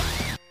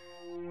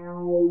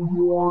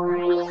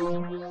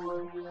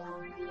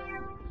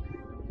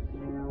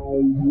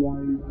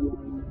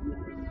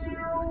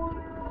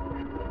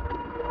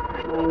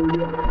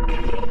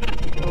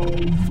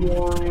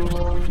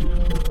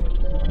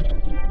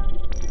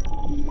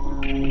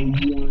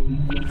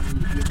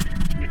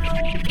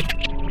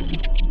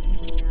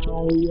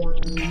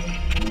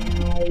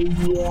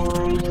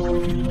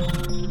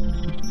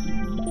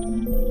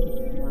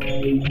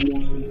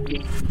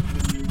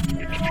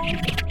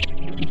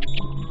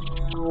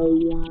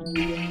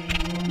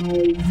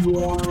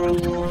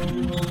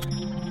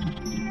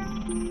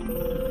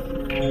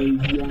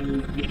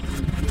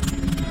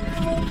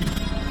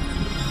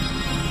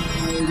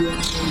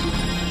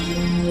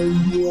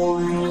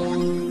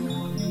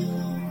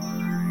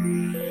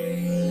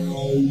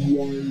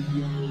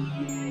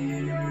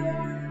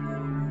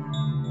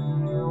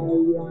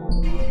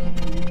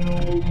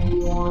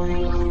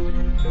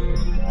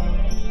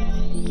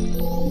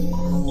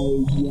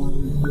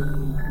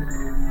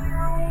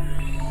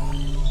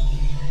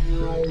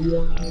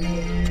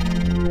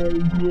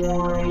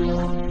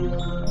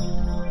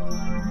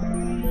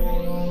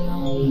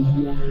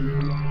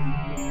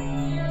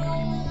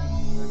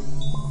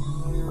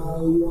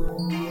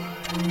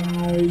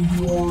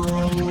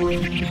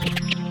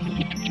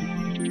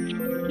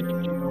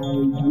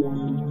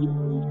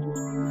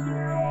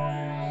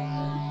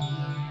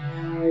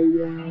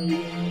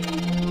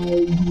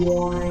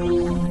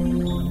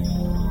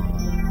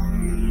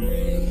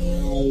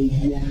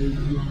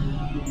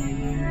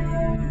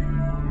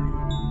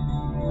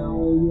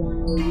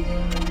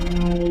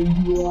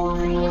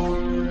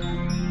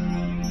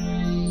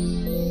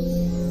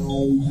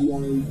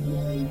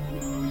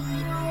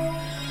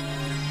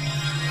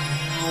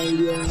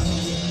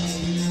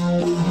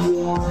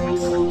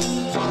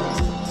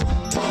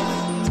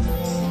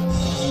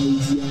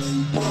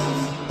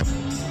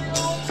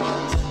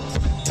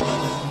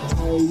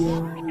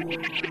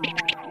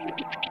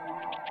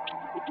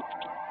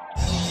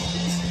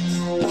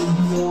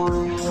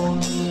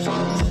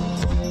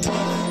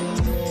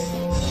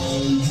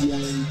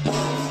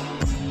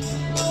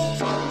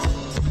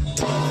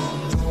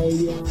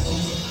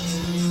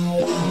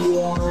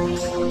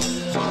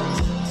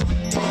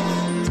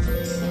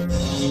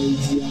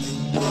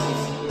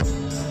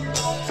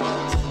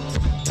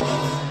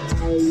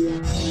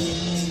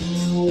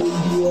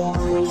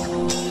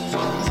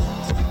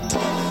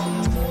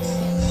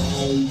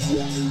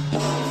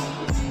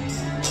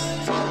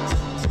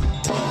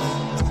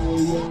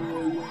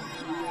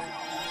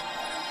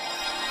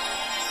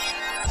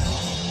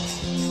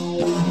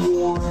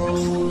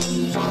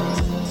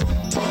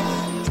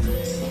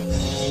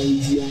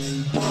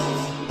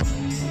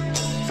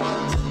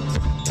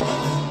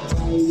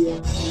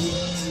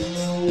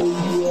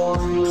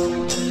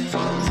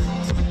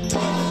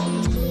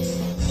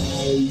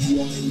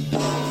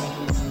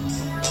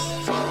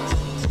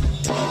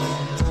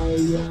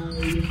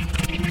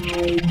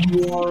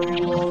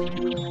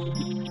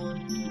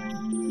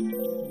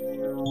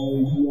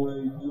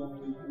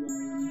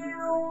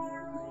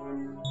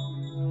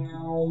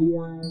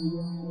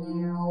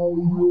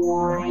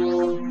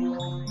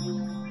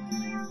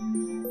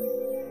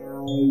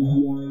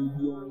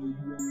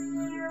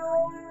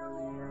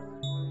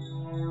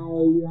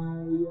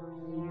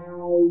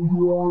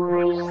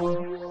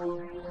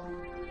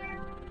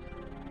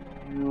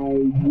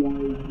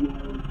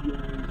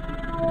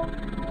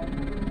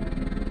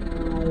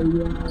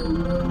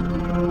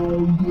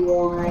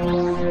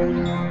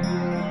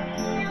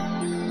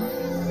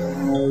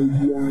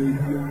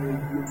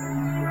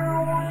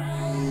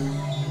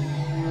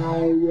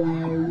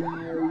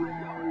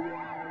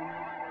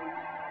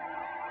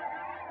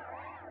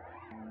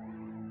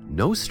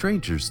 No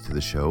strangers to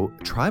the show,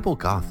 Tribal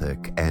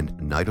Gothic and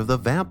Night of the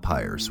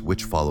Vampires,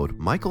 which followed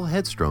Michael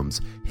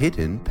Hedstrom's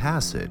Hidden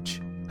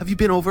Passage. Have you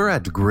been over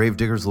at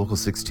Gravediggers Local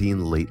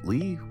 16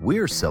 lately?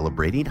 We're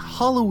celebrating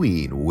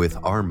Halloween with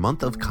our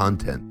month of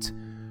content.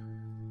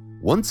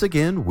 Once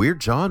again, Weird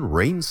John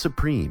reigns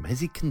supreme as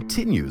he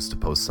continues to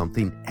post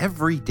something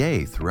every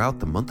day throughout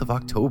the month of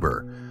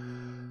October.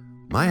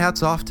 My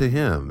hat's off to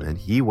him, and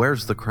he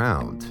wears the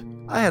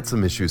crown. I had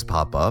some issues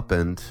pop up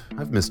and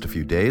I've missed a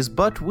few days,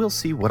 but we'll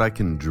see what I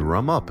can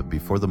drum up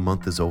before the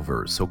month is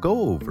over. So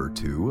go over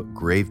to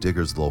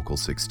Gravediggers Local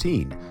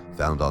 16,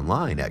 found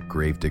online at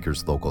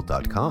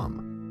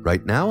gravediggerslocal.com.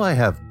 Right now I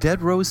have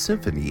Dead Rose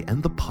Symphony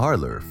and The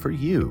Parlor for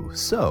you,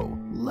 so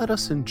let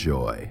us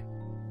enjoy.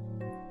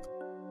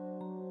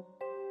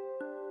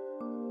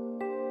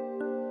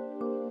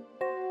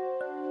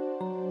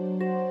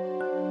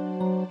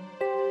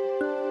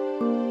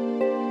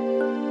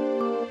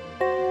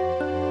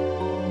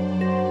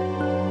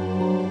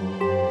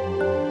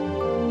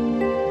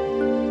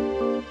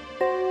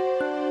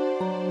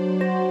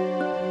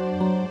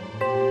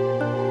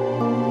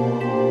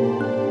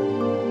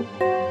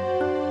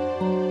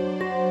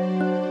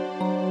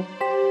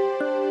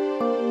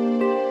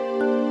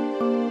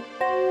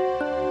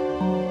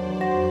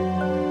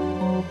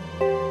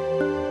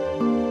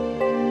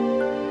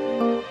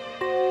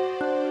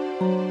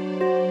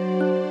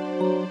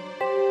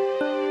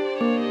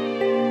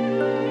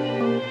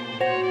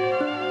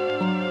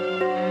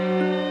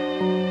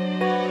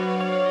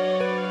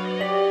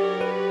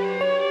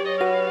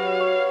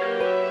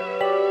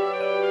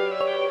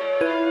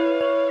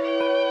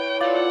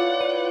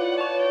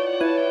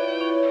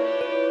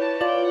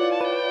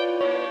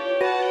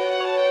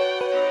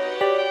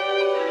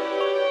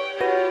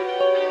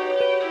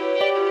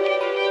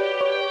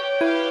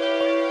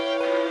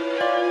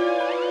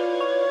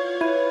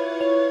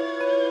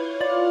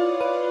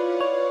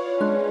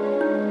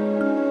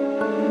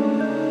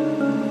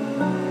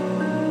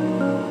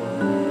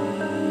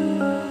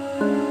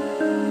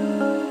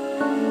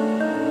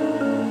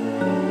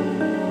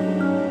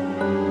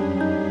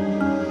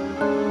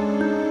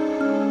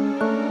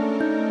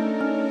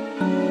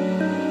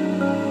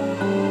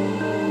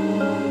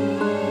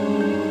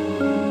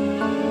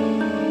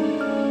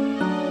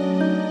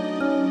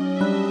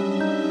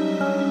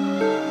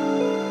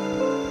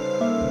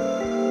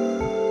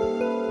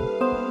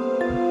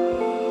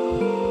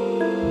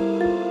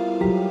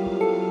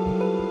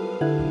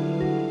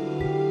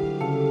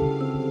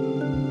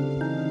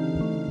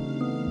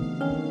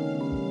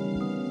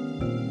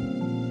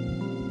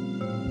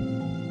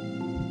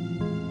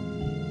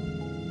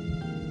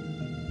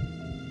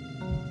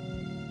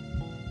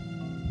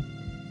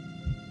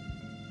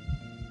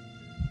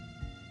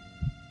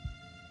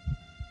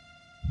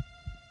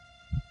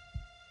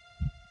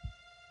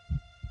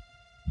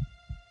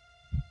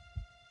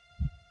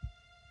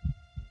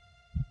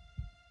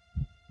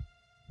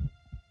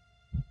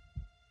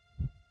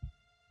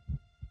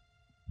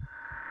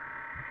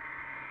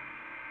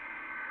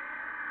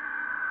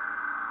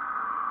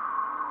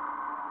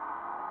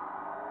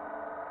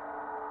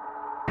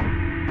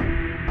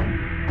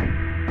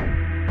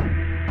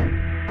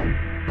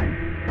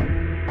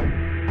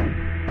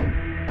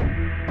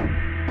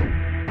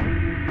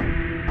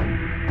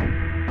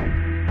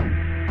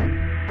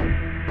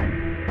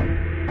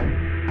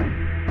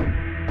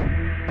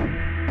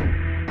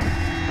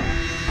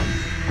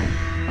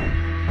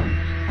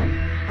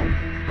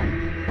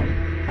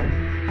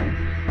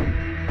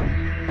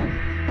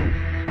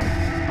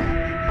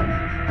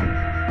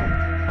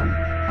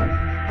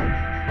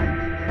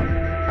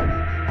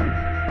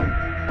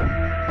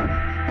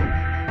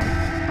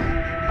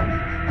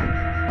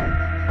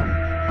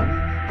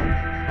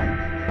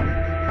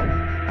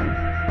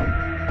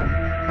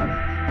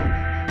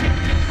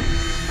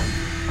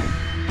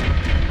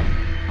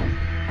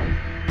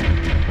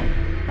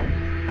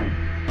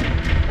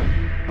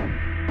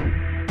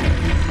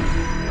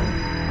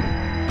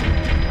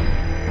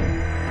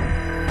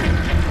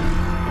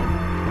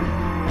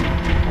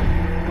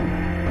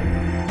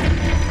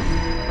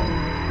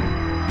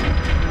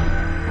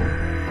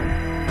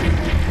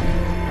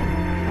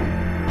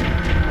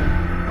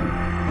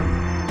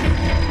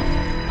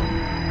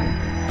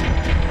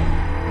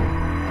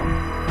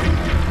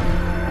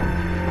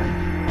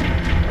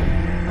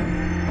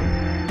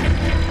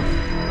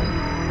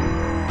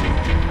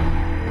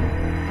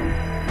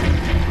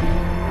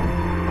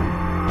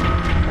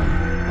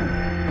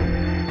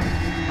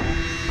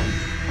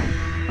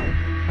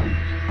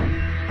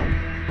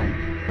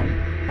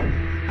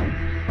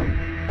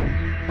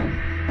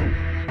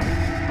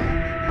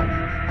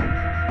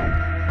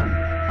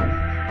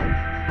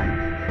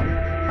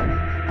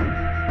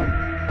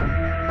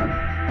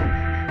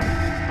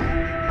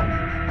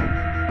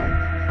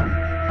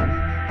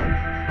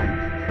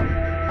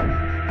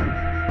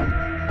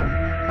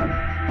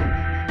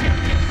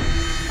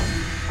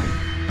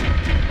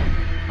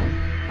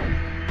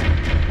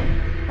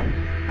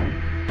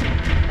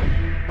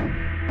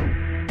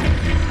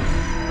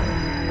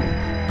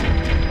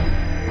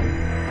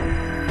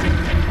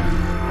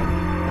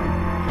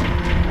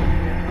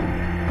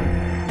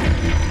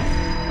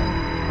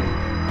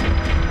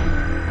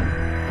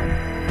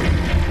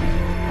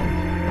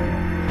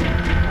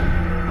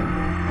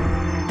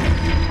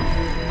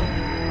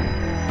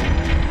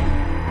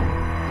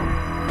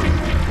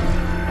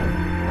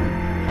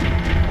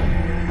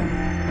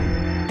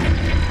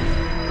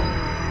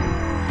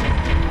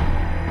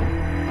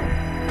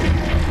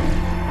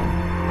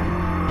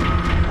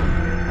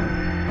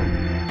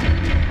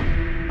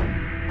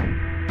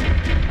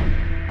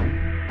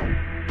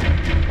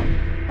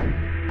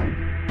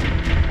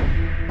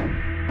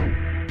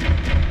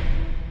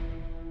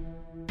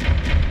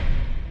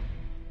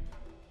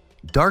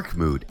 Dark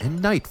Mood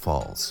and Night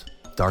Falls.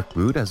 Dark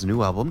Mood has a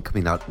new album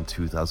coming out in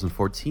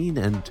 2014,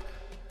 and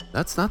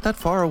that's not that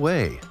far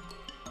away.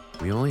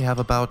 We only have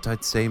about,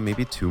 I'd say,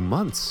 maybe 2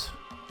 months.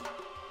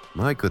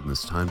 My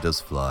goodness, time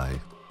does fly.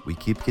 We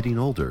keep getting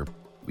older.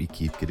 We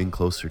keep getting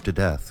closer to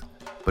death.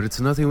 But it's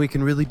nothing we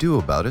can really do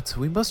about it, so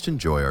we must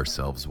enjoy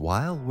ourselves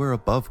while we're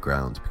above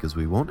ground, because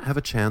we won't have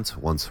a chance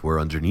once we're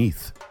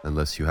underneath,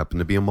 unless you happen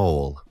to be a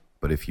mole.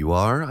 But if you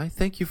are, I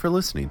thank you for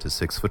listening to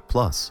 6 Foot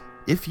Plus.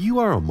 If you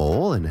are a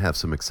mole and have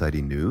some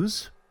exciting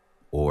news,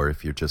 or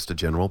if you're just a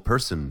general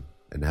person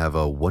and have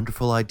a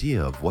wonderful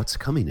idea of what's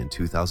coming in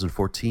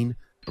 2014,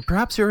 or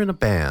perhaps you're in a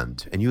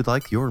band and you'd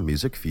like your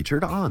music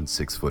featured on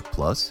 6 Foot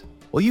Plus,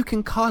 well, you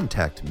can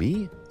contact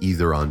me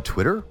either on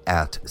Twitter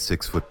at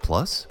 6 Foot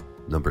Plus,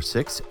 number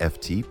 6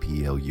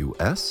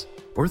 FTPLUS,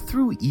 or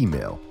through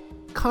email,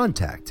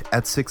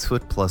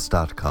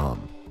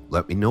 contact@6footplus.com.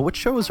 Let me know what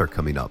shows are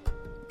coming up.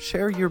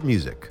 Share your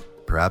music.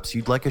 Perhaps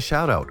you'd like a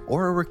shout out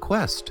or a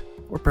request.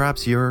 Or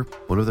perhaps you're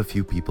one of the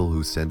few people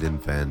who send in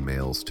fan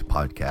mails to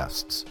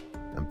podcasts.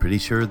 I'm pretty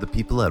sure the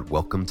people at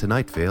Welcome to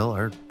Night Vale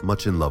are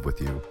much in love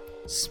with you.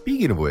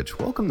 Speaking of which,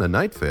 Welcome to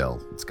Night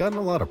Vale. It's gotten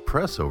a lot of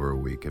press over a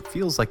week. It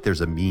feels like there's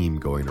a meme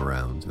going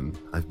around, and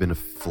I've been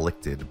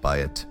afflicted by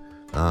it.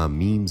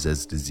 Memes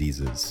as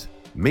diseases.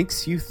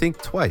 Makes you think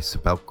twice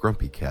about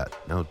Grumpy Cat,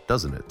 now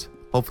doesn't it?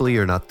 Hopefully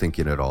you're not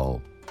thinking at all,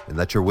 and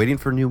that you're waiting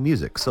for new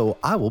music, so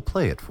I will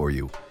play it for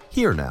you.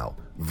 Here now,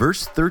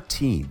 verse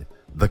 13.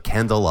 The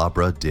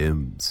candelabra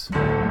dims.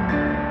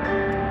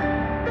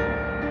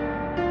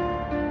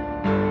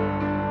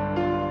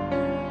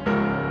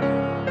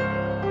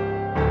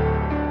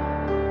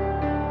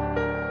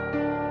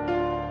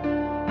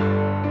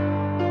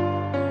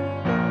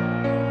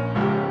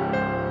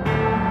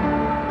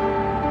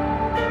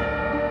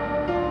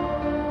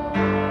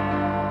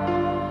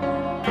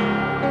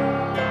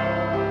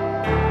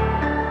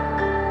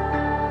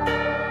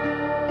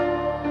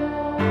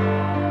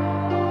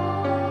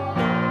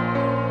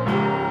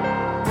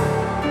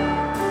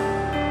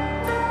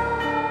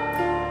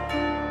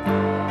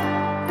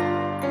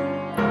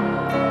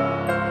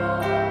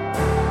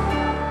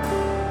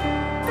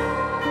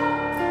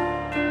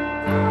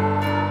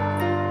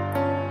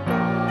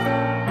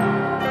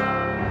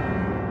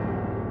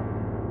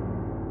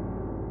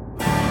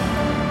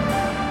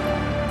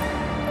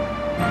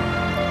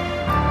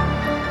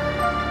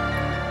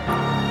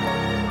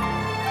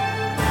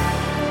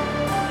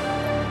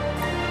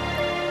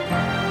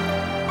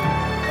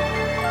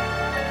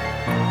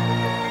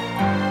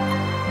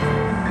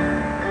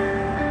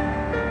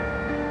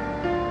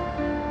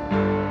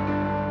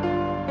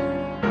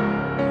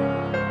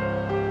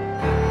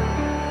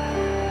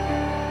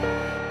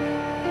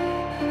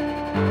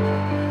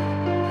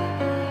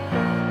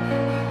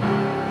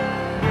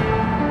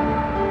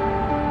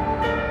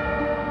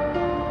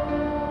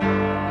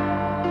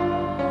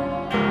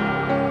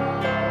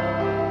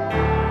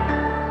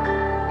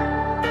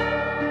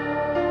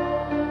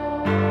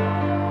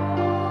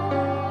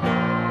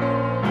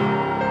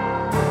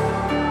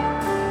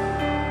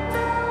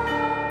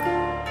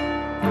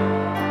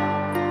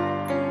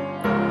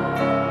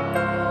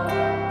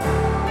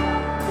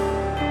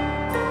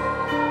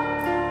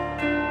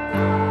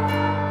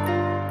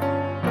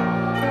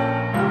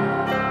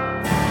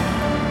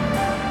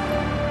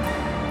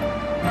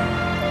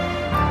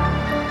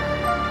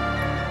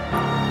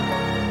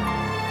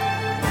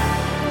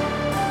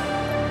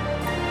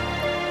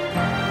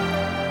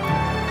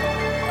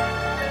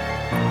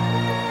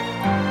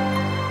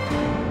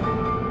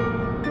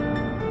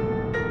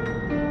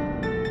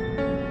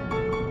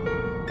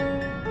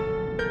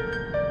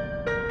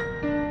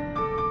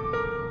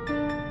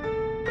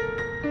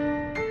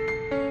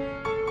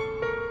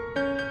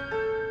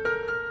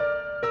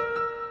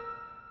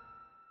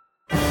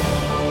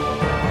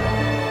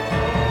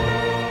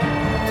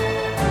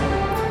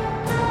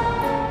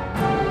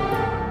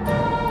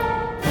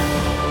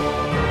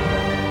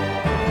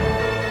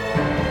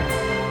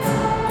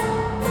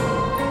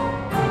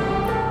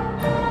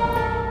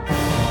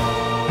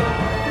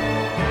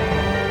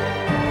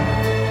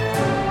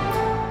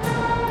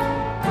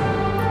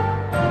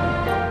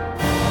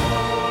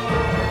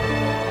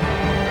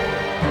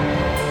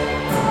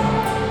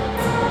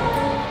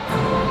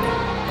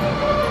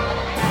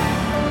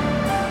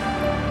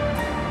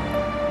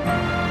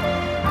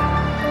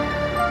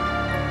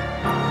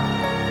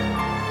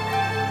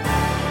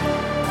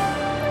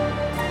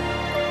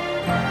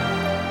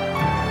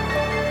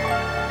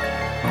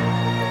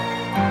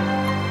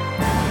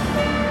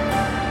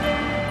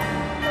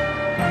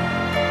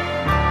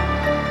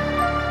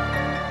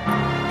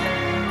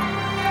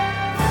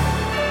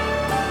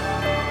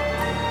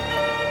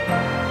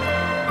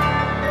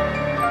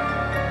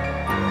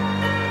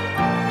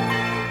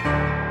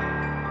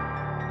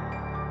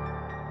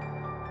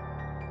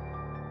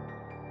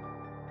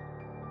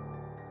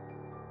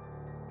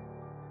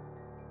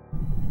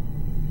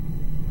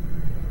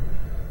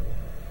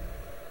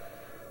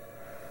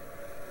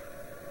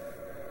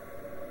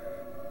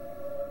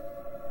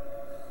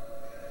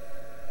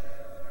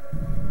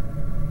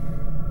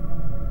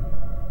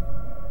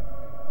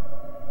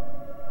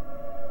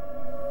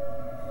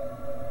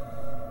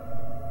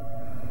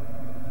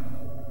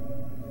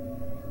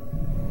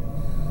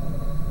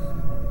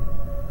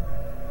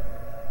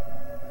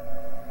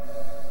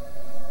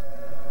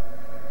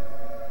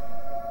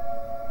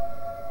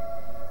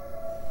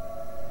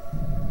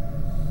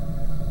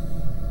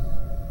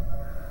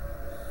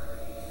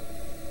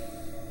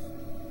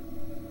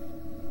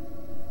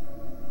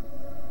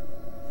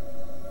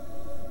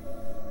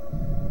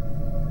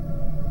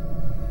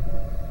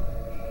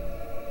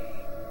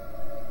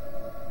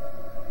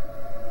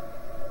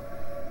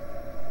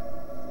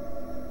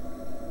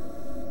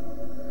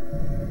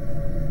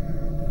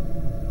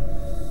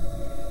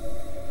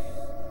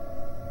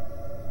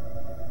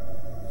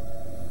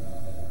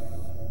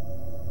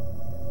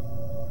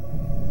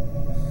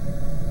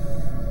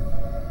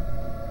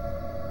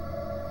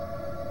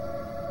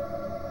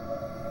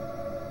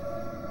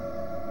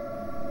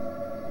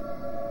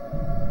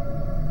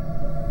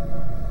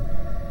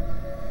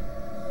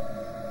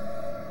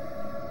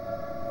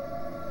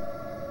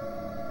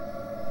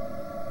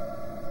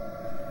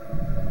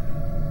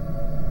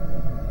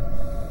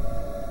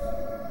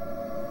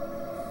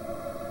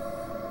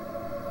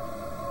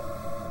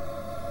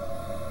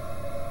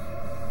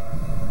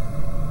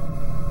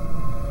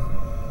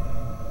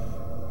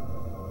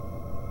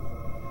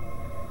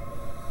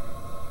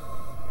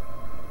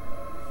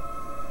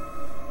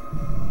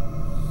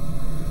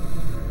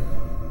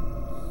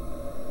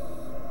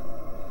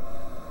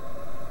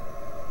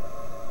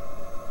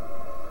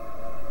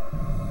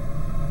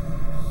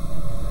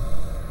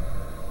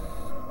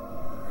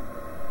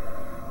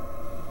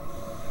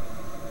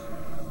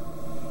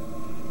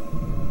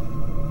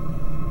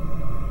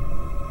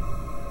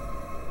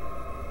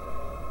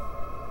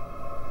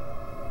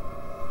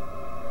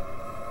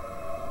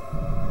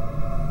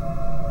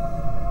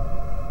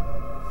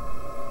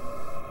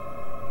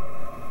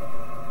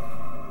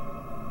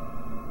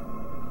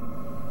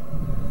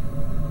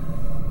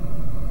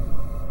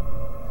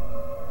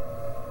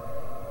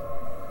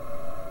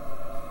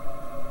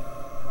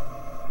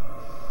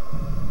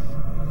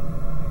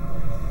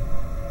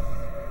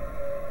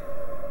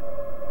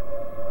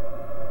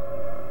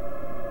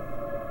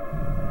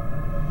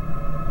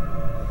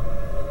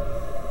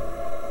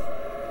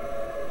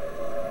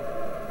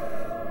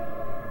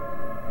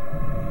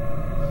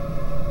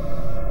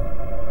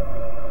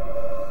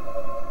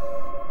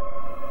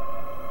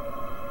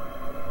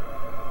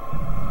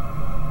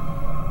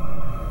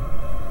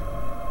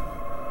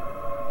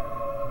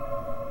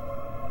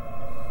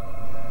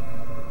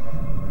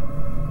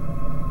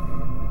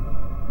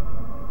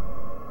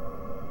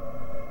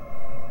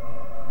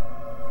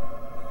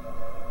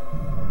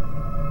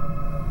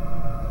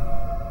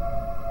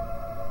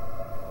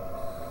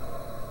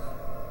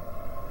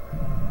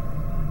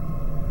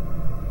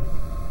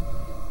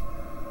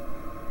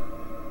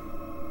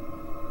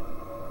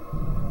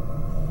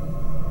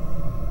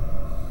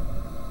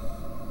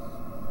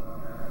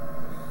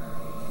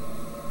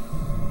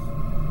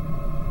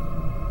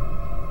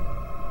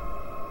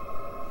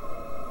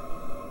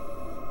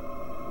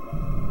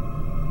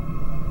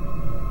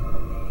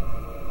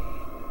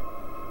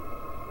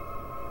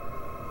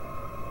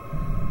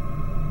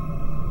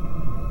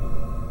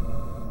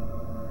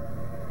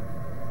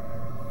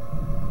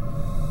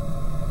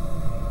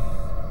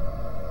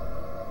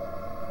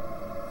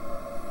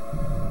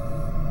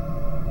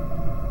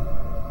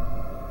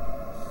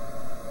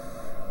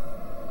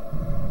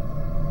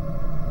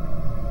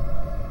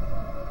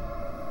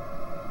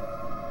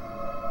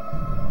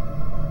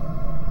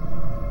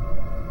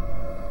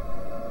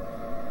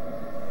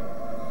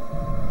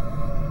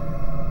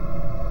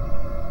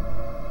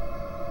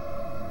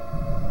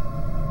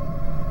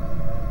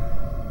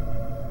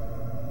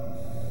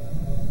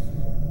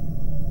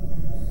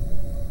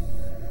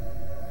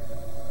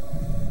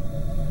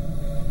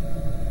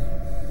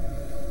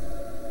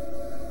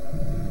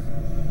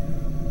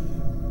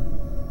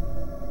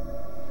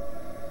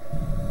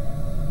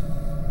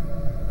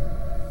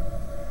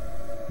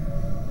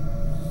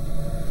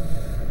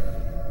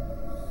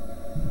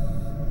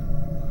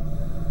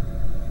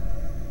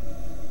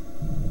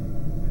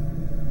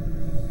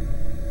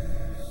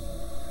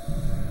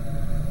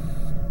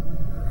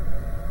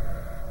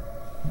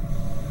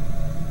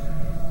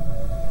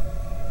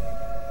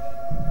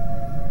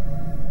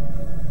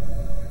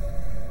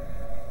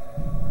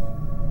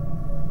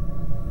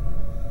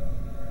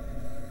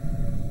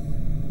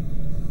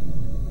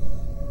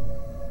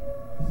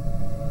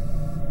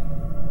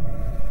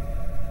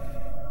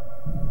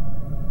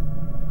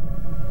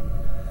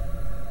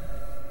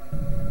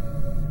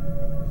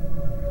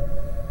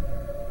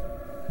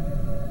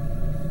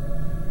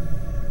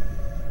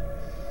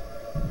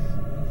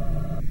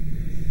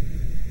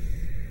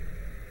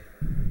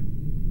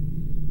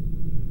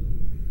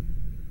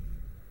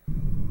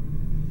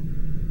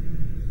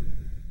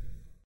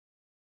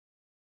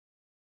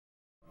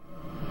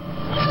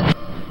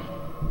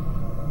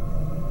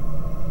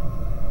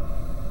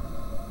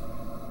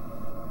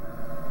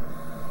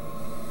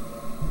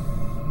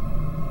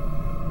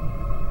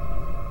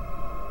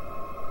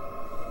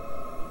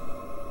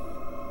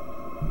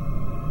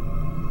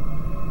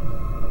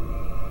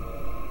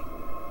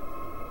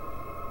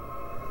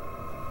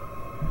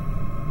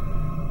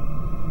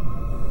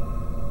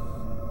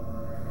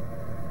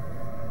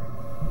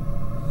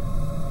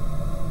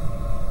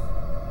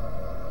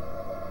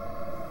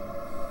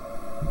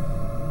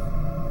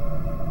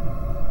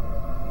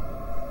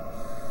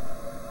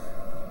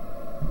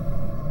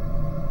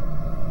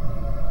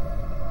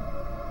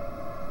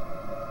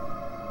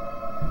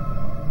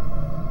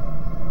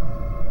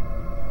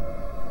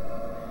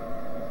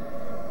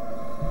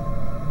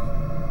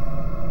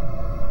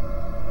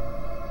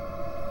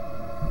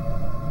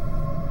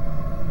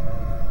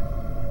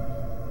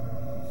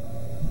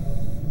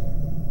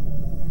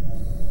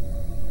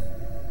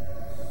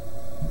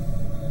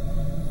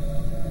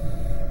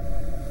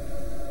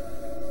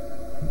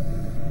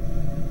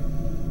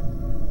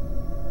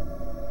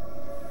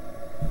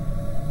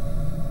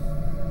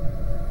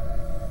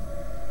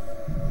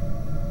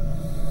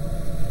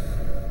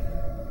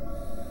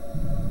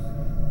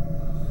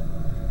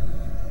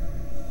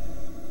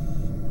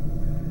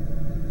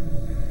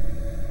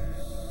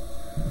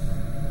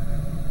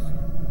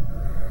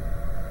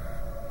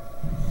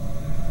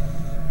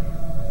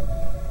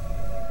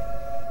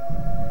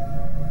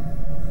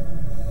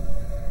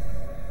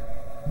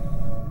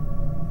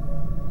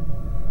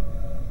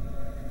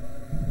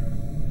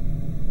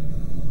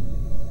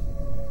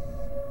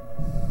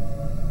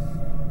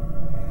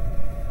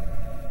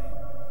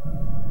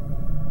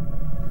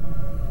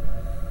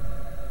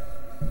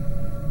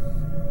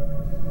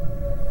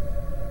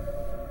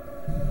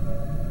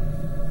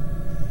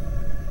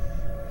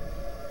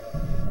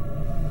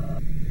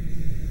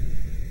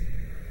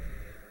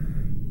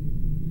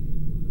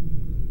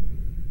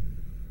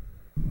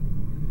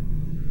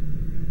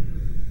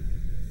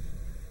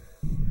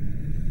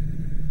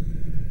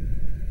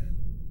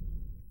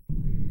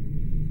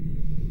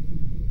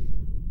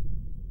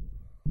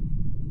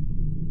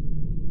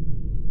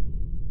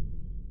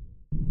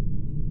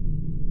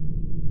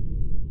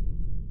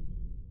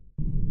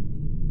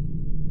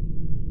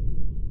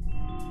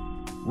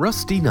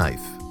 Rusty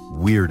Knife,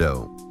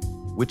 Weirdo,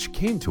 which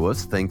came to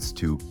us thanks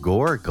to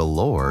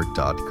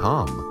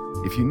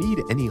goregalore.com. If you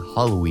need any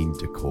Halloween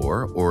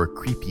decor or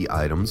creepy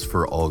items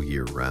for all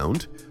year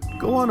round,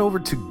 go on over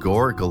to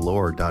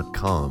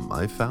goregalore.com.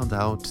 I found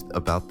out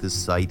about this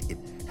site. It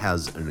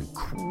has an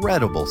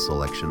incredible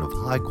selection of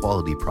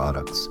high-quality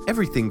products.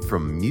 Everything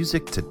from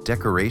music to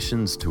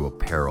decorations to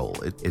apparel.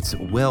 It's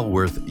well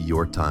worth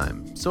your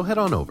time. So head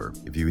on over.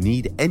 If you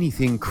need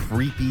anything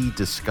creepy,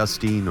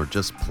 disgusting, or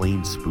just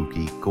plain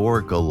spooky,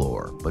 Gore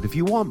Galore. But if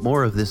you want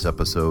more of this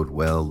episode,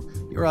 well,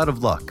 you're out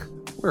of luck.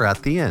 We're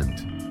at the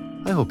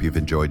end. I hope you've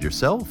enjoyed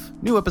yourself.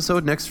 New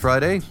episode next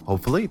Friday,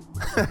 hopefully.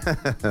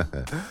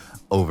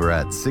 Over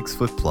at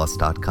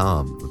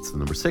 6footplus.com. That's the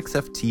number 6,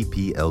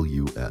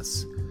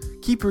 FTPLUS.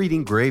 Keep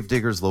reading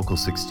Gravediggers Local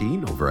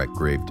 16 over at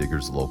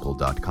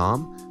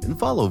gravediggerslocal.com and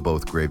follow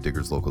both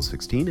Gravediggers Local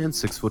 16 and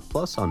 6 Foot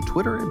Plus on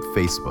Twitter and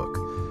Facebook.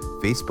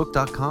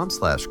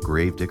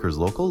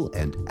 Facebook.com/GravediggersLocal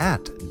and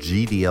at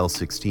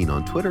GDL16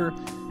 on Twitter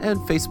and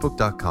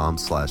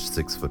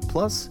Facebook.com/6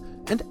 Plus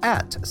and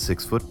at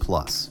 6 Foot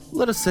Plus.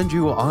 Let us send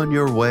you on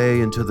your way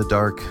into the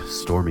dark,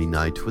 stormy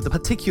night with a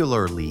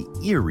particularly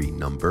eerie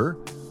number.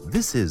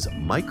 This is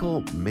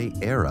Michael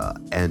Mayera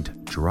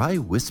and Dry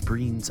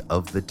Whisperings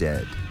of the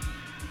Dead.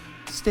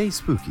 Stay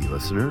spooky,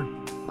 listener.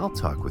 I'll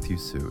talk with you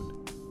soon.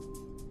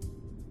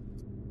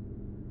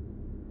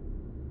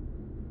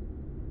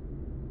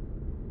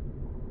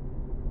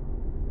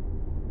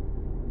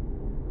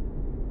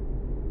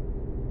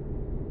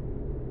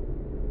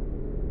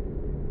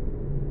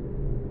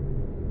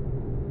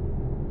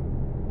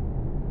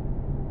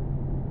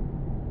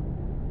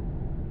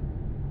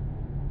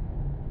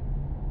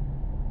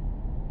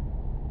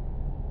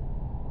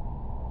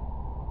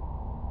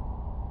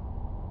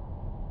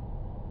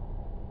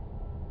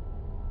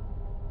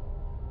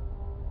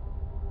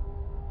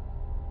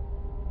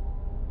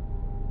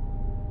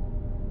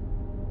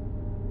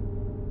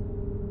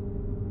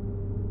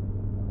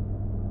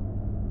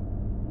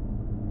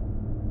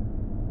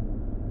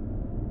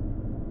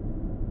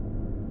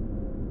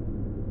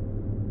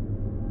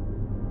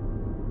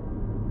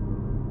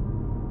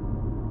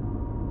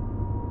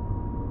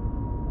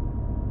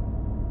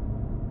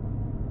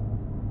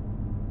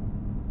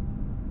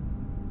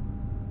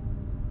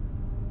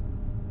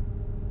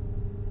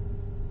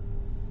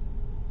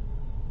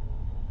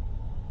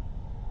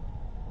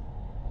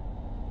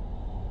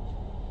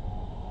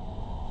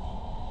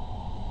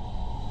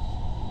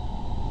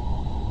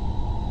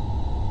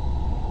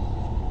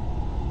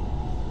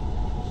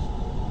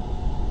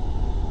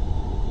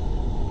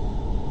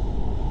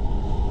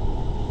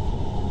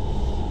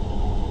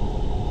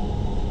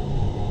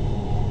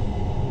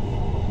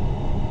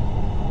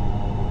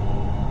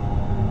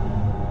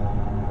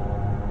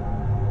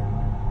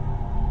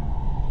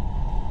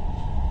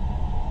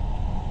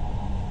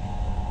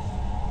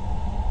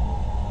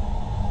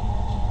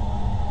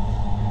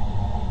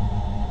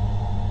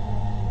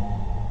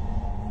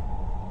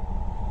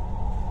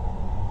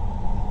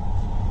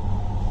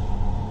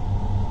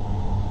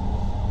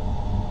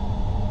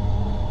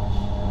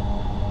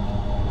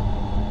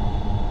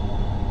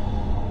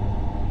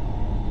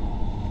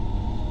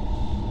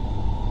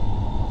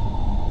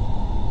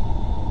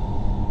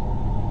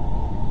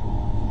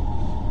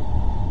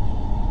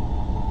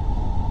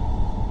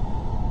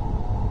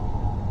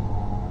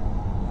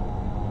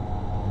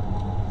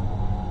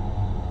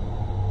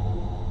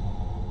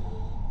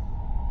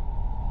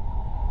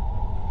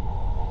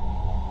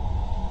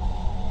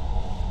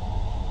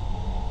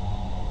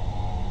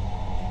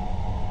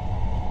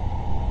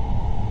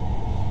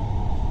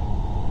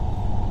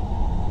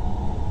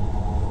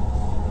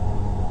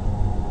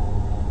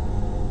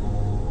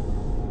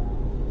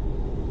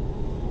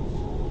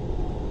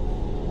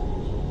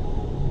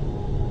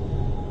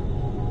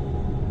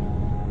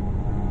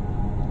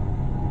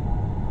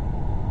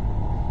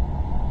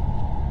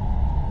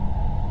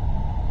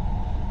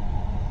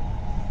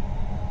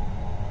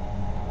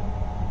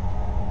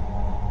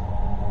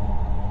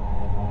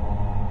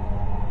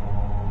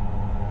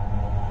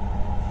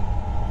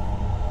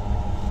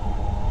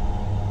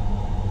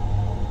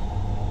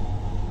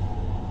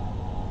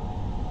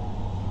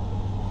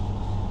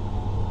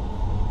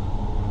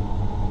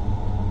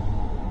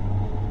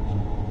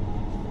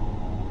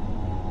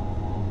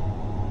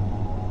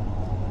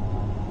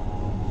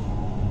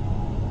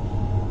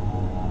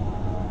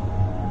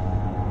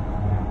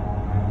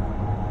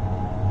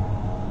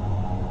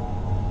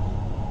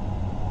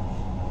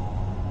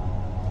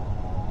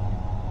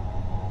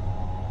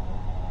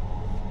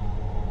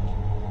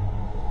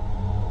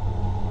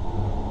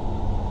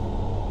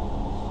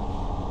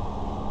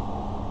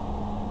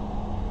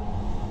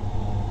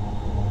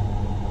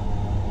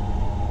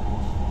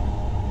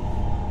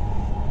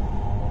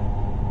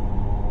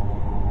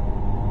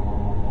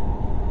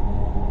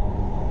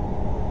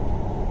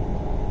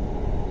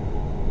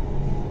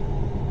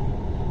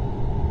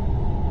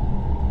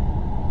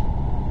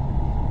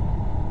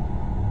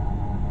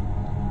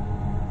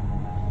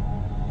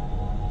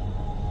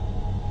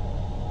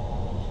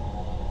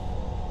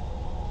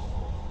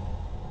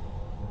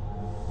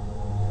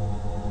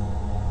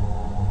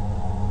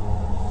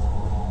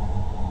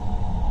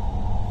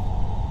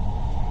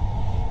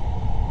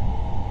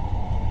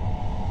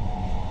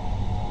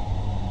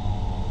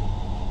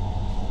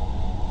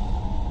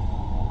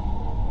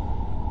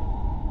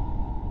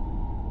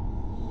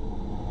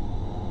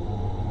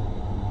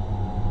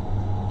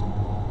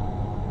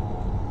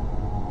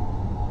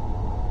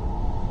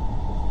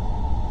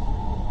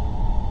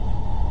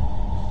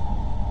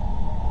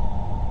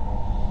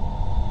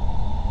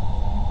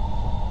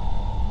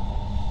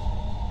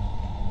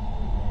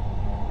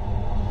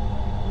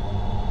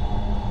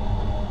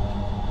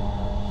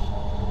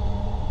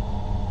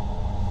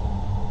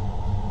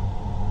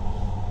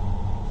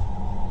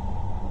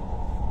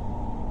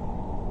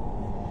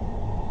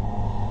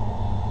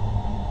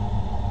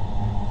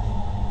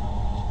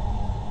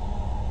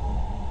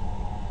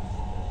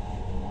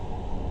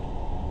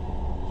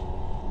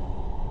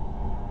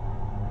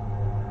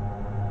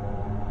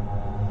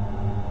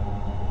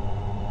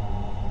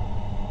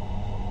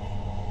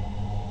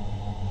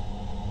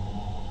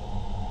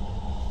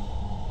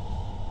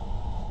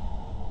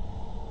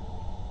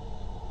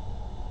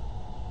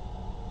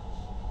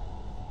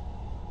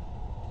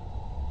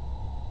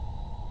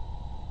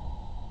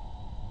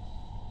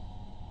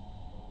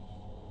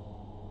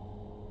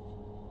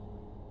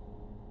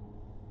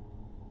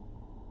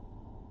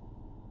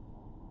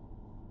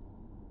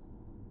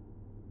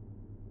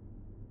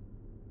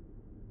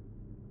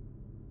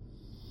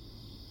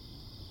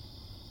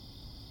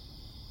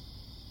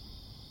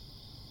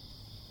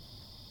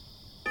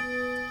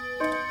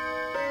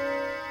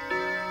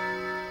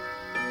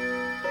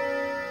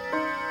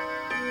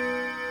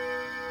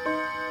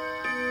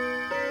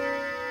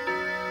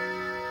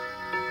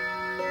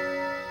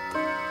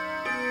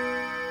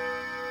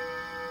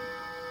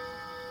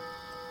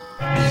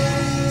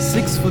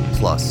 Foot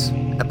Plus,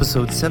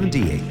 Episode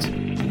 78,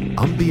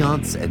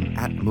 Ambiance and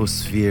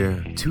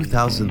Atmosphere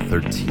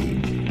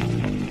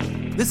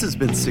 2013. This has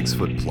been 6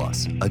 Foot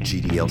Plus, a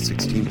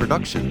GDL16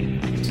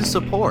 production. To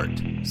support,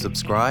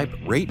 subscribe,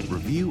 rate,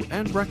 review,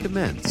 and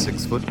recommend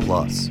 6 Foot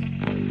Plus.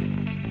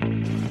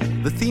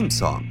 The theme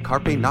song,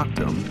 Carpe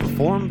Noctem,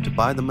 performed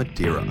by the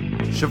Madeira.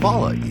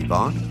 Shivala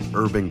Ivan,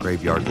 Urban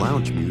Graveyard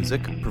Lounge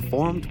music,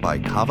 performed by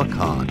Kava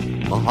Khan.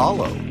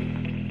 Mahalo.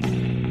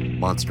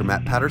 Monster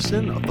Matt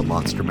Patterson of the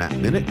Monster Matt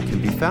Minute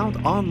can be found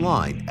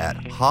online at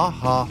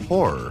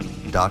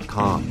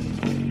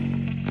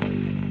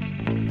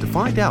hahahorror.com. To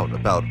find out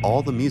about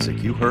all the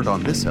music you heard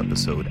on this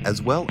episode,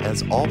 as well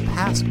as all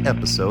past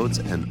episodes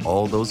and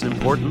all those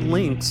important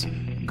links,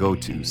 go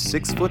to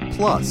 6 Foot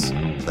Plus,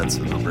 that's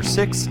the number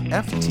 6,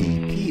 FTPLUS.com.